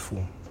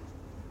unfruitful.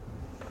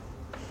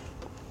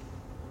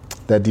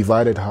 The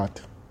divided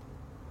heart.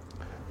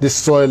 This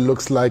soil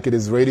looks like it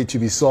is ready to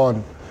be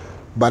sown,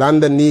 but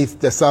underneath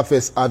the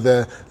surface are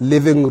the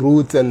living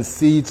roots and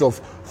seeds of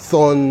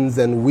thorns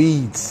and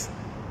weeds.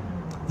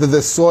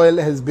 The soil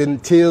has been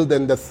tilled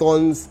and the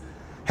thorns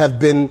have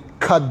been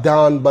cut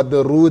down, but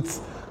the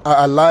roots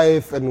are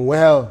alive and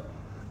well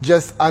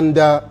just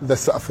under the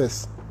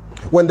surface.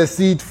 When the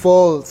seed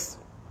falls,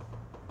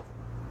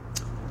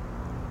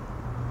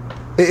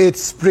 it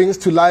springs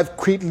to life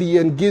quickly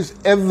and gives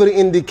every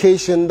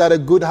indication that a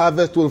good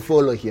harvest will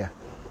follow here.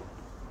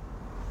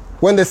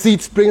 When the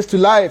seed springs to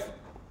life,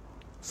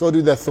 so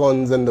do the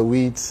thorns and the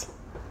weeds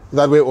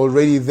that were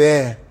already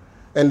there,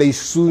 and they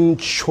soon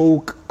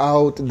choke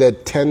out the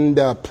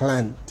tender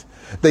plant.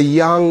 The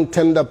young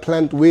tender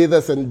plant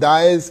withers and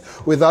dies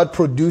without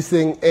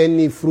producing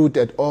any fruit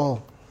at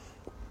all.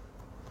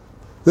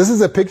 This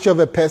is a picture of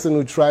a person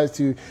who tries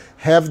to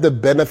have the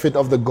benefit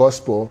of the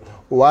gospel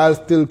while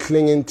still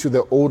clinging to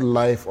the old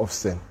life of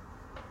sin.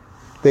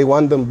 They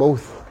want them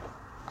both.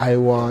 I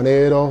want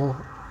it all.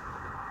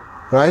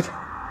 Right?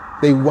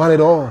 They want it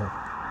all.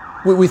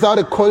 Without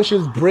a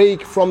conscious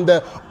break from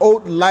the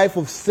old life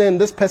of sin,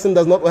 this person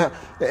does not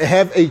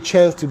have a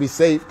chance to be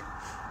saved.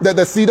 That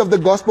the seed of the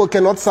gospel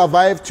cannot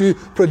survive to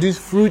produce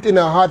fruit in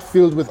a heart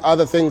filled with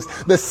other things.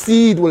 The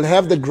seed will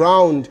have the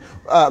ground,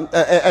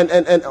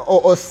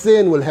 or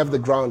sin will have the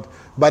ground,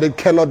 but it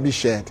cannot be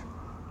shared.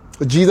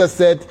 Jesus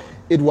said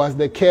it was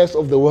the cares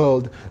of the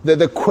world,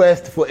 the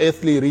quest for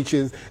earthly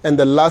riches, and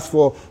the lust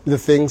for the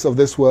things of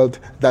this world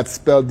that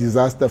spelled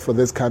disaster for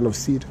this kind of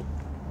seed.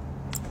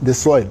 The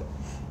soil.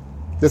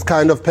 This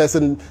kind of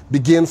person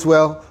begins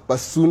well, but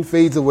soon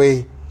fades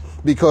away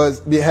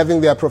because they're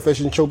having their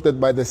profession choked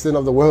by the sin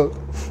of the world.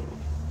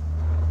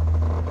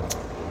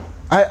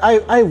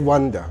 I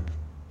wonder,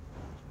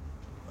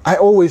 I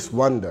always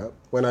wonder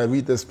when I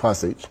read this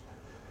passage,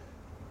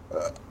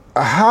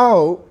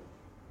 how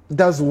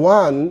does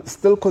one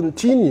still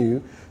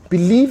continue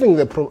believing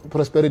the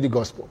prosperity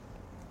gospel?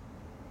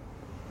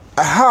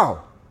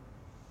 How?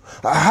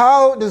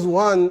 How does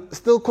one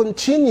still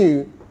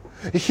continue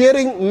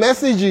hearing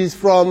messages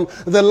from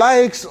the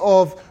likes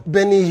of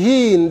Benny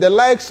Hinn, the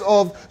likes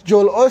of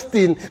Joel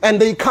Osteen, and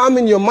they come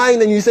in your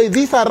mind and you say,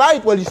 these are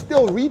right, well, you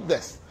still read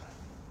this.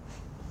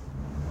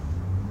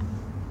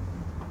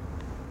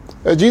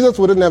 Jesus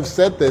wouldn't have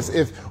said this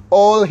if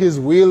all his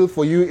will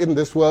for you in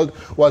this world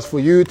was for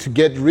you to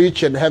get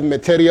rich and have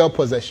material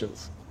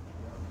possessions.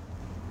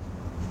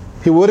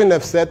 He wouldn't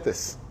have said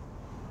this.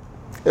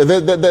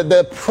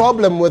 The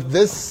problem with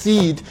this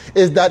seed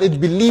is that it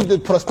believed the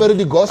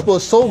prosperity gospel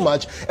so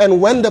much, and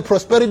when the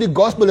prosperity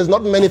gospel is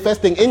not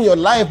manifesting in your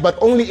life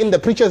but only in the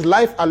preacher's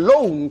life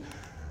alone,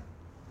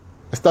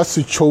 It starts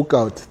to choke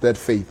out that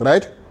faith,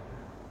 right?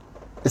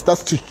 It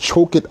starts to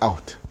choke it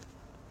out.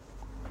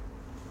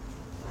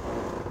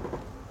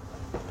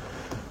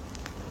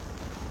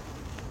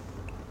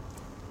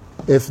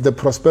 If the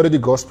prosperity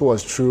gospel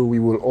was true, we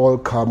will all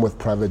come with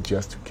private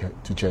jets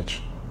to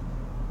church.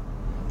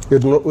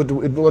 It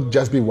would not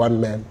just be one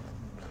man.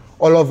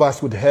 All of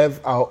us would have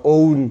our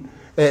own,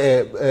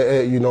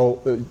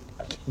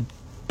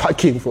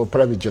 parking for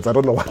private jets. I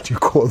don't know what you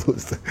call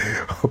those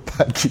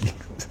parking.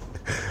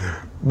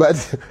 But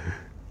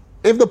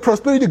if the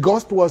prosperity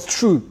gospel was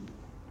true,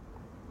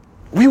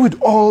 we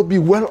would all be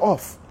well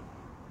off.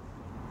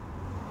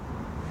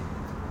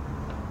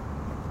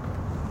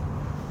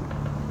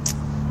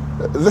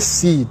 The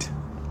seed,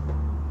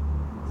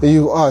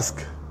 you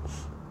ask,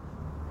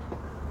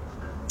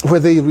 were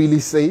they really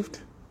saved?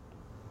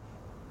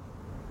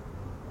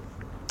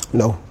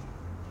 No.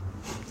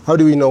 How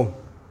do we know?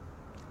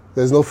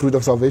 There's no fruit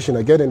of salvation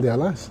again in their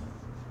lives.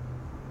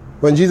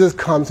 When Jesus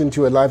comes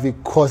into a life, he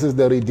causes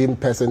the redeemed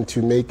person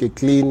to make a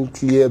clean,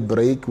 clear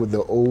break with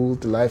the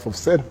old life of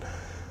sin.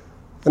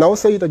 And I will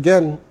say it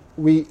again,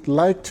 we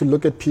like to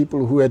look at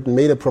people who had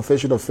made a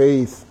profession of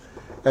faith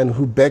and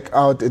who back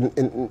out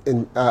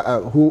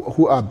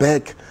who are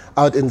back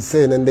out in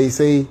sin, and they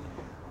say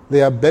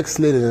they are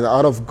backslidden and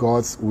out of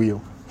God's will,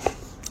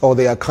 or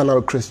they are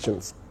carnal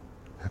Christians.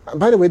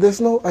 By the way, there's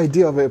no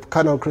idea of a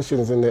carnal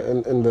Christians in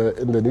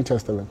the New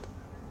Testament.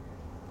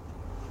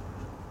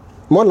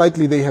 More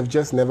likely, they have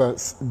just never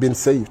been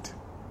saved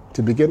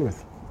to begin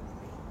with.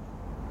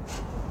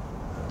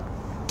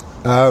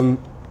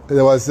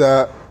 There was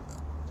a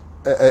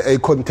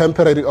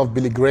contemporary of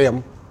Billy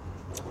Graham,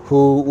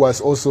 who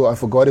was also, I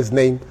forgot his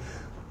name,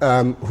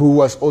 who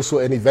was also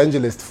an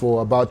evangelist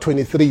for about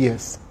 23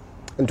 years.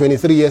 And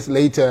 23 years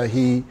later,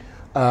 he,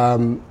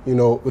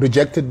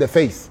 rejected the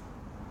faith.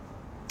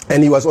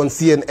 And he was on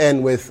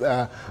CNN with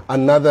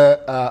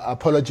another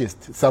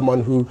apologist,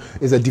 someone who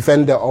is a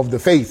defender of the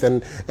faith.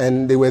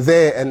 And they were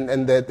there,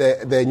 and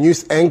the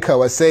news anchor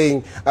was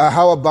saying,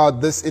 how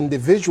about this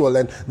individual?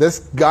 And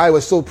this guy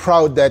was so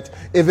proud that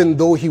even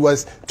though he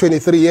was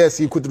 23 years,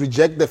 he could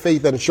reject the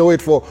faith and show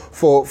it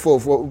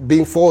for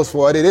being false for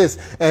what it is.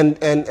 And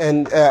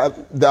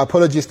the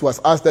apologist was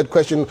asked that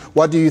question,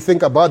 what do you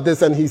think about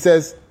this? And he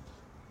says,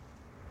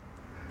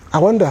 I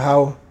wonder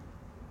how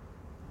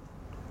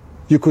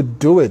you could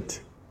do it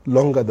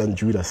longer than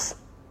Judas.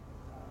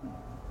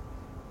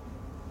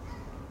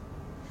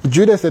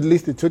 Judas, at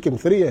least it took him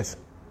 3 years.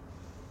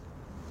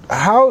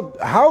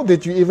 How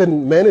did you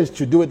even manage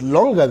to do it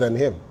longer than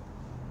him?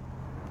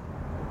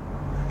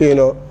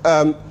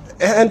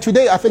 And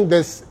today I think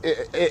there's,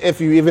 if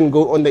you even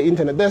go on the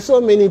internet, there's so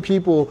many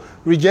people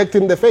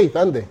rejecting the faith,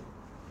 aren't they?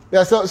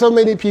 There are so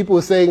many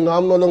people saying, no,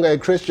 I'm no longer a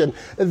Christian.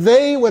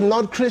 They were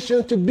not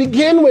Christians to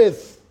begin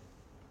with.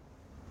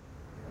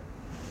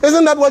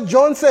 Isn't that what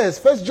John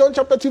says? 1 John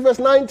chapter 2, verse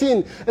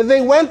 19.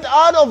 They went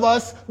out of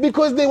us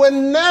because they were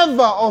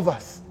never of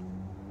us.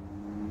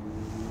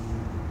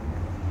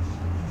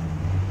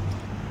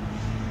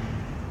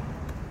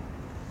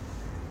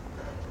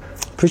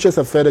 Preachers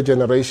have fed a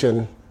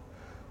generation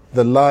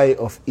the lie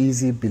of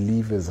easy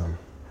believism,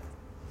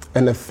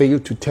 and have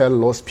failed to tell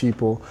lost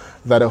people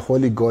that a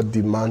holy God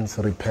demands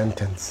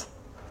repentance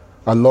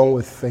along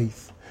with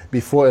faith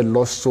before a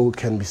lost soul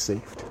can be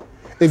saved.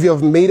 If you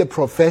have made a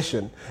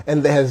profession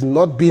and there has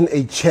not been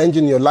a change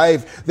in your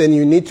life, then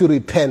you need to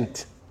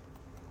repent.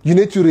 You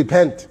need to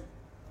repent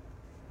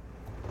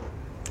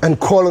and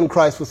call on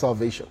Christ for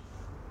salvation.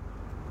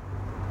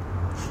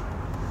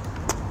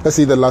 Let's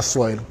see the last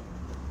soil.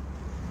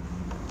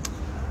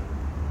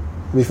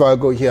 Before I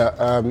go here,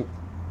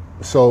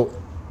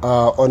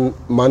 on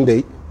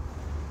Monday,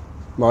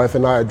 my wife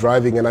and I are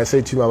driving, and I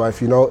say to my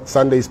wife,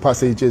 Sunday's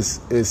passage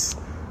is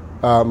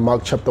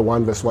Mark chapter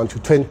 1, verse 1 to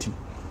 20.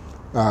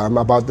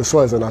 About the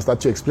soils, and I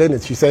start to explain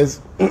it. She says,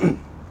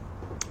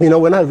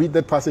 when I read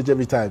that passage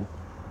every time,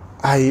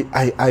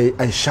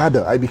 I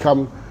shudder. I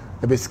become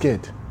a bit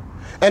scared.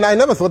 And I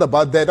never thought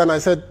about that. And I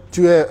said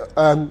to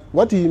her,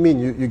 what do you mean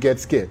you get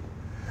scared?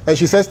 And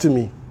she says to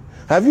me,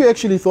 have you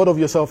actually thought of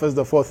yourself as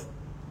the fourth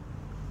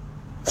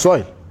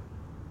soil?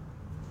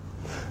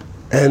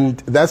 And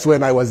that's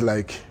when I was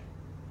like,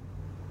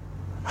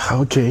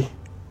 okay.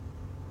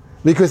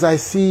 Because I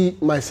see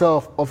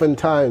myself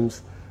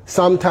oftentimes,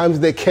 sometimes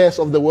the cares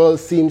of the world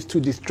seems to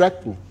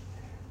distract me.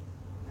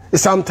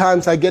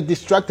 Sometimes I get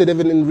distracted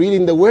even in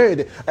reading the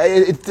word.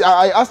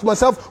 I ask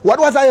myself, what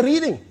was I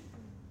reading?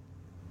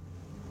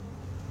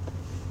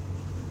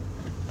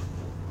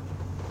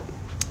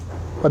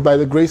 But by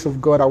the grace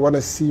of God, I want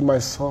to see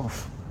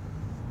myself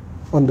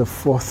on the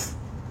fourth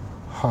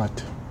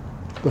heart,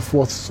 the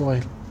fourth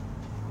soil.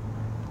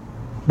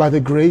 By the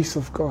grace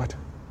of God,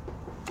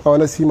 I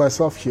want to see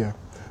myself here.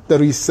 The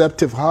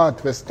receptive heart,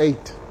 verse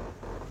 8.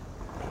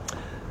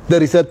 The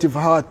receptive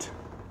heart.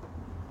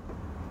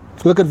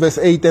 Look at verse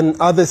 8. And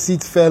other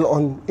seeds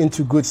fell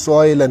into good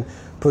soil and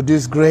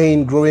produced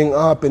grain, growing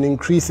up and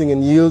increasing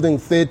and yielding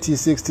 30,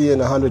 60,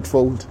 and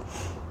 100-fold.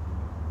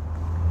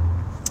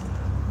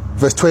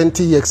 Verse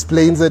 20, he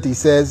explains it. He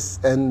says,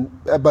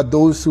 but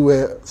those who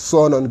were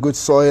sown on good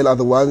soil are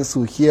the ones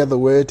who hear the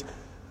word,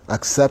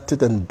 accept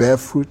it, and bear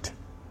fruit.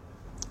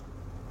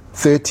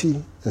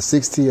 30 and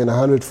 60 and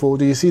 100-fold.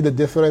 Do you see the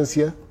difference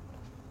here?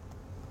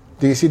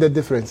 Do you see the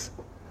difference?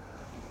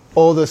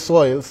 All the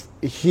soils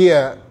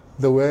hear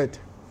the word.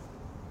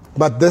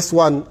 But this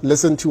one,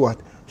 listen to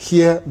what?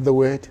 Hear the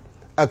word,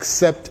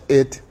 accept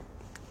it,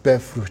 bear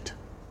fruit.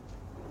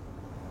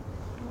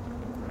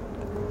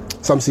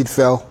 Some seed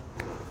fell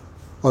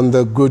on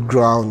the good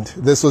ground.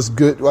 This was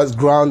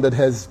ground that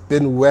has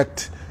been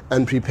worked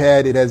and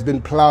prepared. It has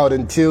been plowed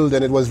and tilled,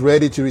 and it was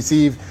ready to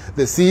receive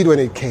the seed when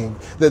it came.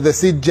 The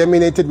seed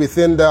germinated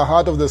within the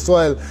heart of the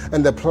soil,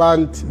 and the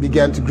plant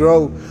began to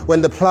grow.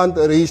 When the plant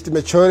reached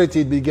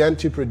maturity, it began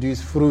to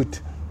produce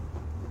fruit.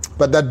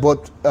 But that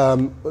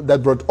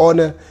brought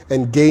honor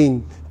and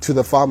gain to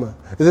the farmer.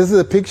 This is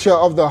a picture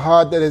of the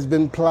heart that has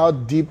been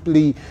plowed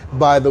deeply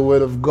by the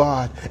word of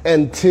God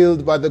and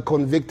tilled by the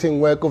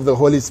convicting work of the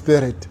Holy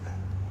Spirit.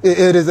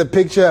 It is a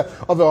picture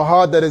of a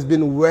heart that has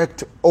been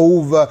worked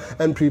over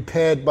and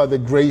prepared by the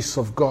grace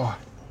of God.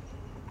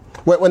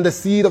 When the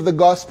seed of the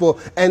gospel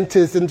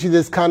enters into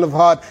this kind of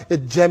heart,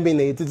 it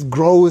germinates, it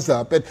grows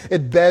up,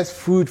 it bears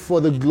fruit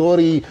for the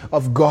glory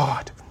of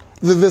God.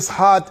 This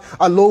heart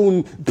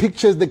alone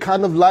pictures the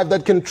kind of life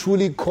that can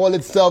truly call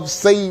itself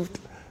saved.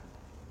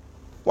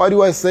 Why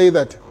do I say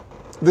that?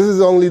 This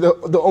is only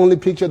the only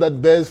picture that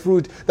bears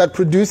fruit, that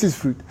produces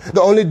fruit.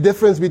 The only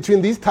difference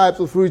between these types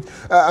of fruit,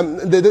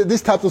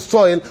 these types of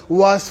soil,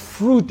 was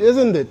fruit,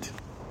 isn't it?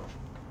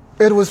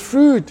 It was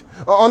fruit.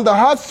 On the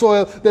hard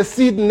soil, the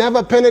seed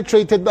never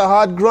penetrated the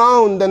hard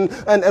ground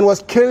and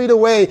was carried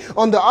away.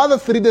 On the other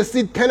three, the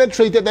seed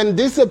penetrated and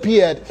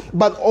disappeared.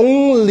 But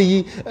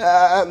only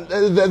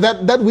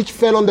that which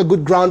fell on the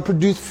good ground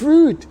produced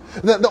fruit.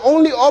 The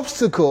only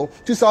obstacle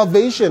to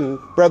salvation,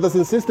 brothers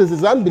and sisters,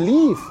 is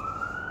unbelief.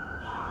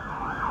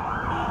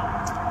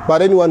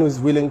 But anyone who is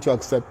willing to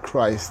accept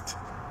Christ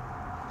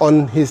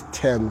on his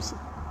terms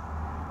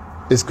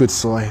is good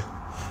soil.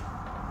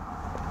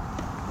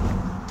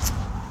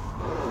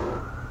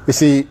 You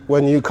see,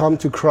 when you come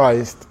to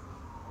Christ,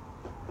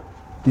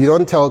 you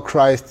don't tell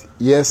Christ,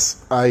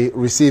 yes, I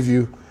receive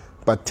you,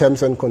 but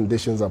terms and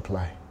conditions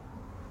apply.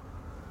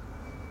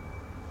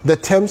 The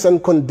terms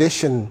and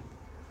conditions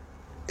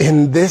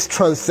in this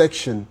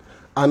transaction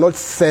are not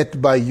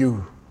set by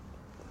you.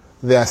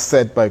 They are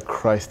set by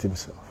Christ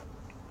himself.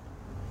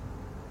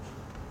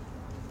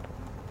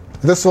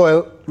 The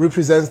soil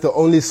represents the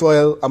only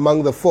soil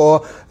among the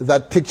four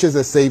that pictures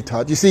a saved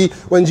heart. You see,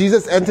 when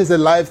Jesus enters a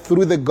life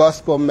through the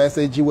gospel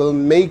message, he will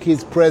make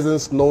his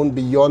presence known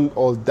beyond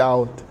all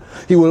doubt.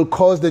 He will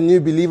cause the new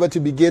believer to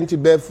begin to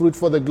bear fruit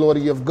for the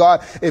glory of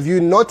God. If you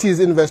notice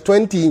in verse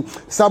 20,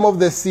 some of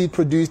the seed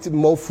produced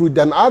more fruit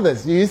than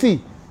others. Do you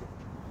see?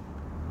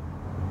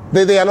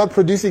 They are not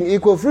producing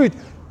equal fruit,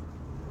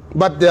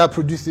 but they are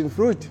producing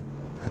fruit.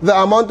 The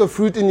amount of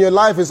fruit in your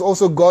life is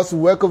also God's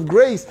work of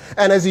grace,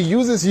 and as he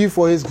uses you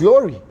for his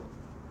glory.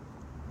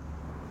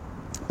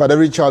 But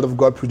every child of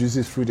God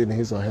produces fruit in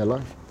his or her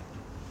life.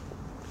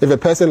 If a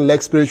person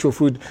lacks spiritual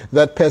fruit,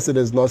 that person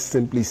is not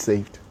simply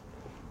saved.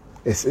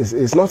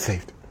 It's not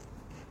saved.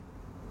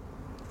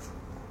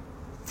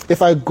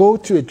 If I go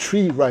to a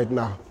tree right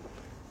now,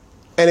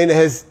 and it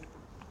has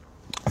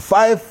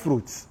 5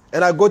 fruits,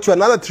 and I go to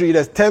another tree that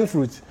has 10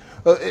 fruits,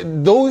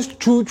 those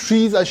 2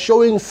 trees are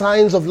showing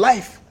signs of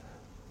life.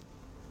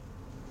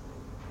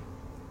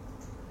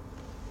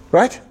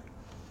 Right?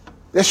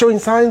 They're showing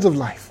signs of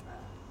life.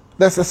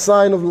 That's a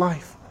sign of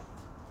life.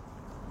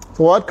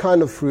 So what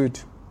kind of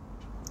fruit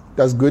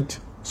does good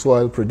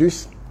soil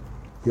produce?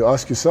 You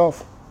ask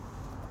yourself.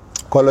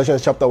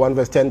 Colossians chapter 1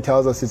 verse 10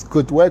 tells us it's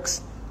good works.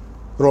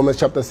 Romans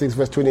chapter 6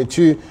 verse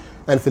 22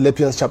 and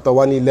Philippians chapter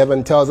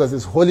 1:11 tells us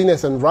it's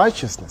holiness and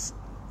righteousness.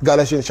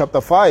 Galatians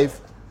chapter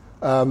 5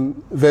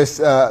 verse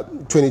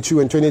 22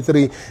 and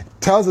 23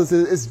 tells us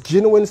it's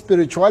genuine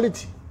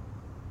spirituality.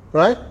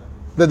 Right?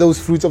 That those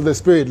fruits of the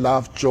Spirit,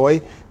 love,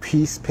 joy,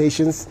 peace,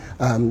 patience,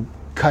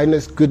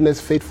 kindness, goodness,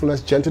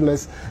 faithfulness,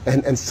 gentleness,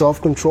 and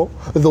self-control,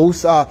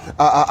 those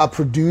are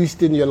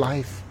produced in your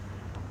life.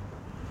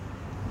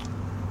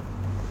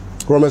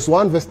 Romans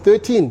 1 verse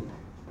 13,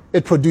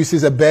 it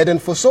produces a burden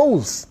for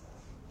souls.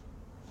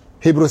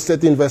 Hebrews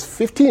 13 verse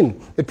 15,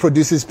 it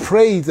produces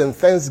praise and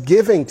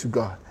thanksgiving to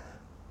God.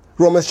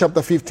 Romans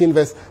chapter 15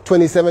 verse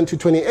 27 to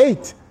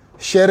 28,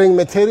 sharing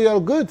material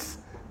goods,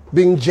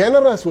 being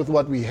generous with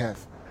what we have.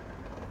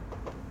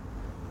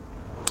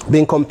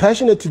 Being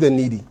compassionate to the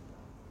needy.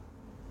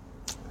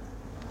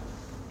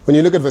 When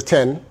you look at verse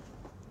 10,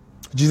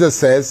 Jesus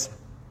says,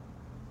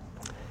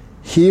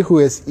 he who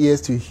has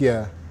ears to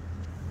hear,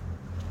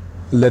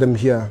 let him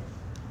hear.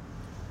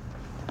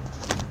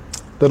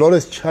 The Lord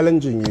is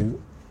challenging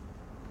you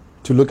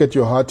to look at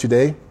your heart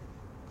today,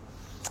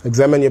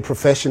 examine your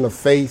profession of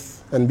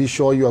faith, and be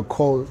sure you are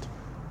called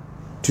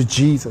to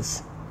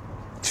Jesus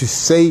to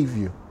save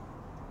you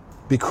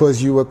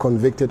because you were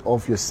convicted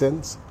of your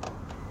sins.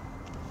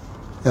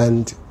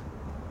 And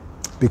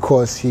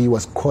because he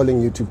was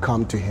calling you to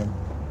come to him.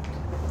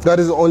 That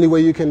is the only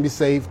way you can be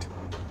saved.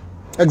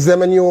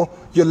 Examine your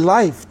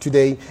life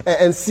today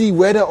and see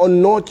whether or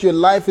not your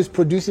life is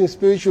producing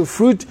spiritual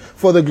fruit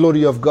for the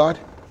glory of God.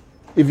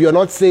 If you're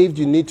not saved,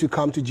 you need to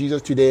come to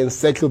Jesus today and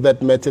settle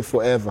that matter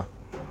forever.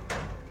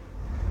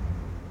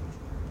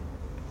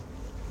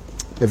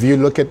 If you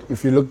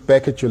look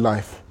back at your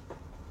life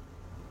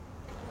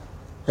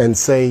and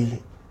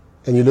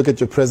you look at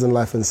your present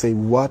life and say,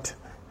 what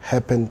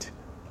happened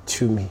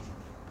to me?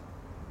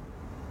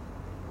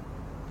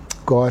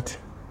 God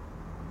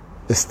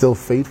is still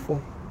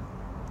faithful.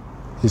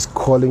 He's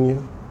calling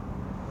you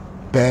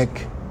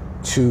back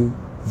to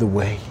the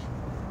way.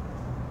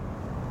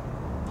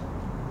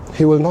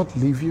 He will not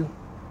leave you.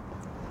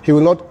 He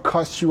will not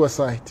cast you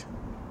aside.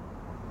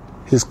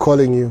 He's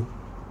calling you.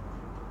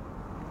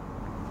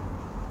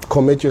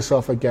 Commit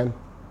yourself again.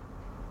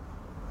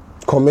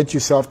 Commit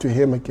yourself to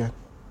him again.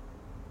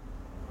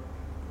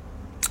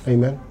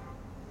 Amen.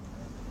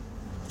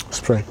 Let's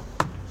pray.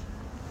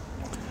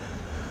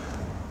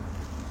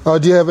 Our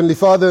dear Heavenly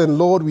Father and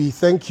Lord, we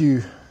thank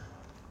you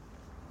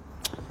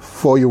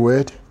for your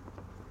word.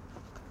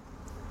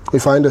 We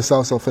find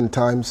ourselves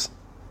oftentimes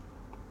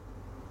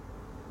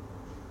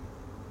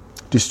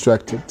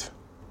distracted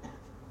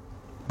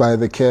by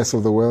the cares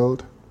of the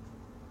world,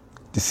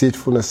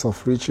 deceitfulness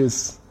of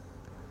riches,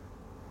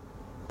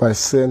 by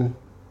sin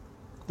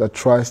that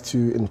tries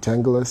to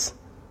entangle us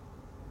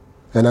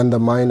and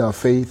undermine our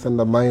faith,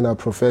 undermine our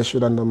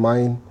profession,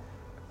 undermine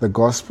the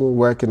gospel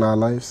work in our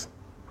lives.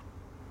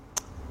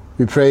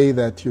 We pray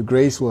that your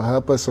grace will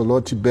help us, O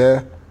Lord, to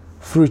bear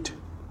fruit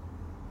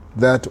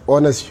that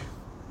honors you,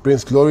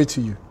 brings glory to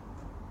you.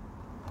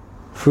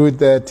 Fruit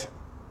that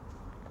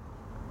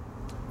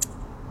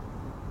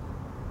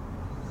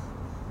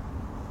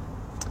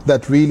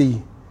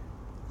really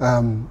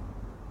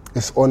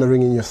is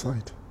honoring in your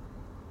sight.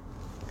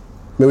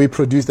 May we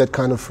produce that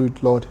kind of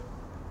fruit, Lord,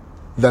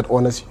 that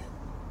honors you.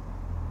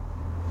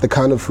 The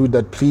kind of fruit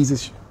that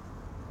pleases you.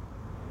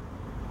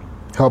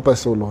 Help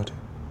us, O Lord,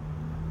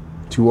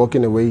 to walk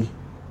in a way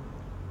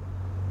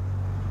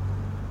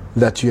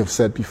that you have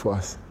set before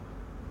us.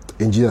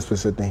 In Jesus'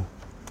 blessed name.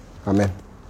 Amen.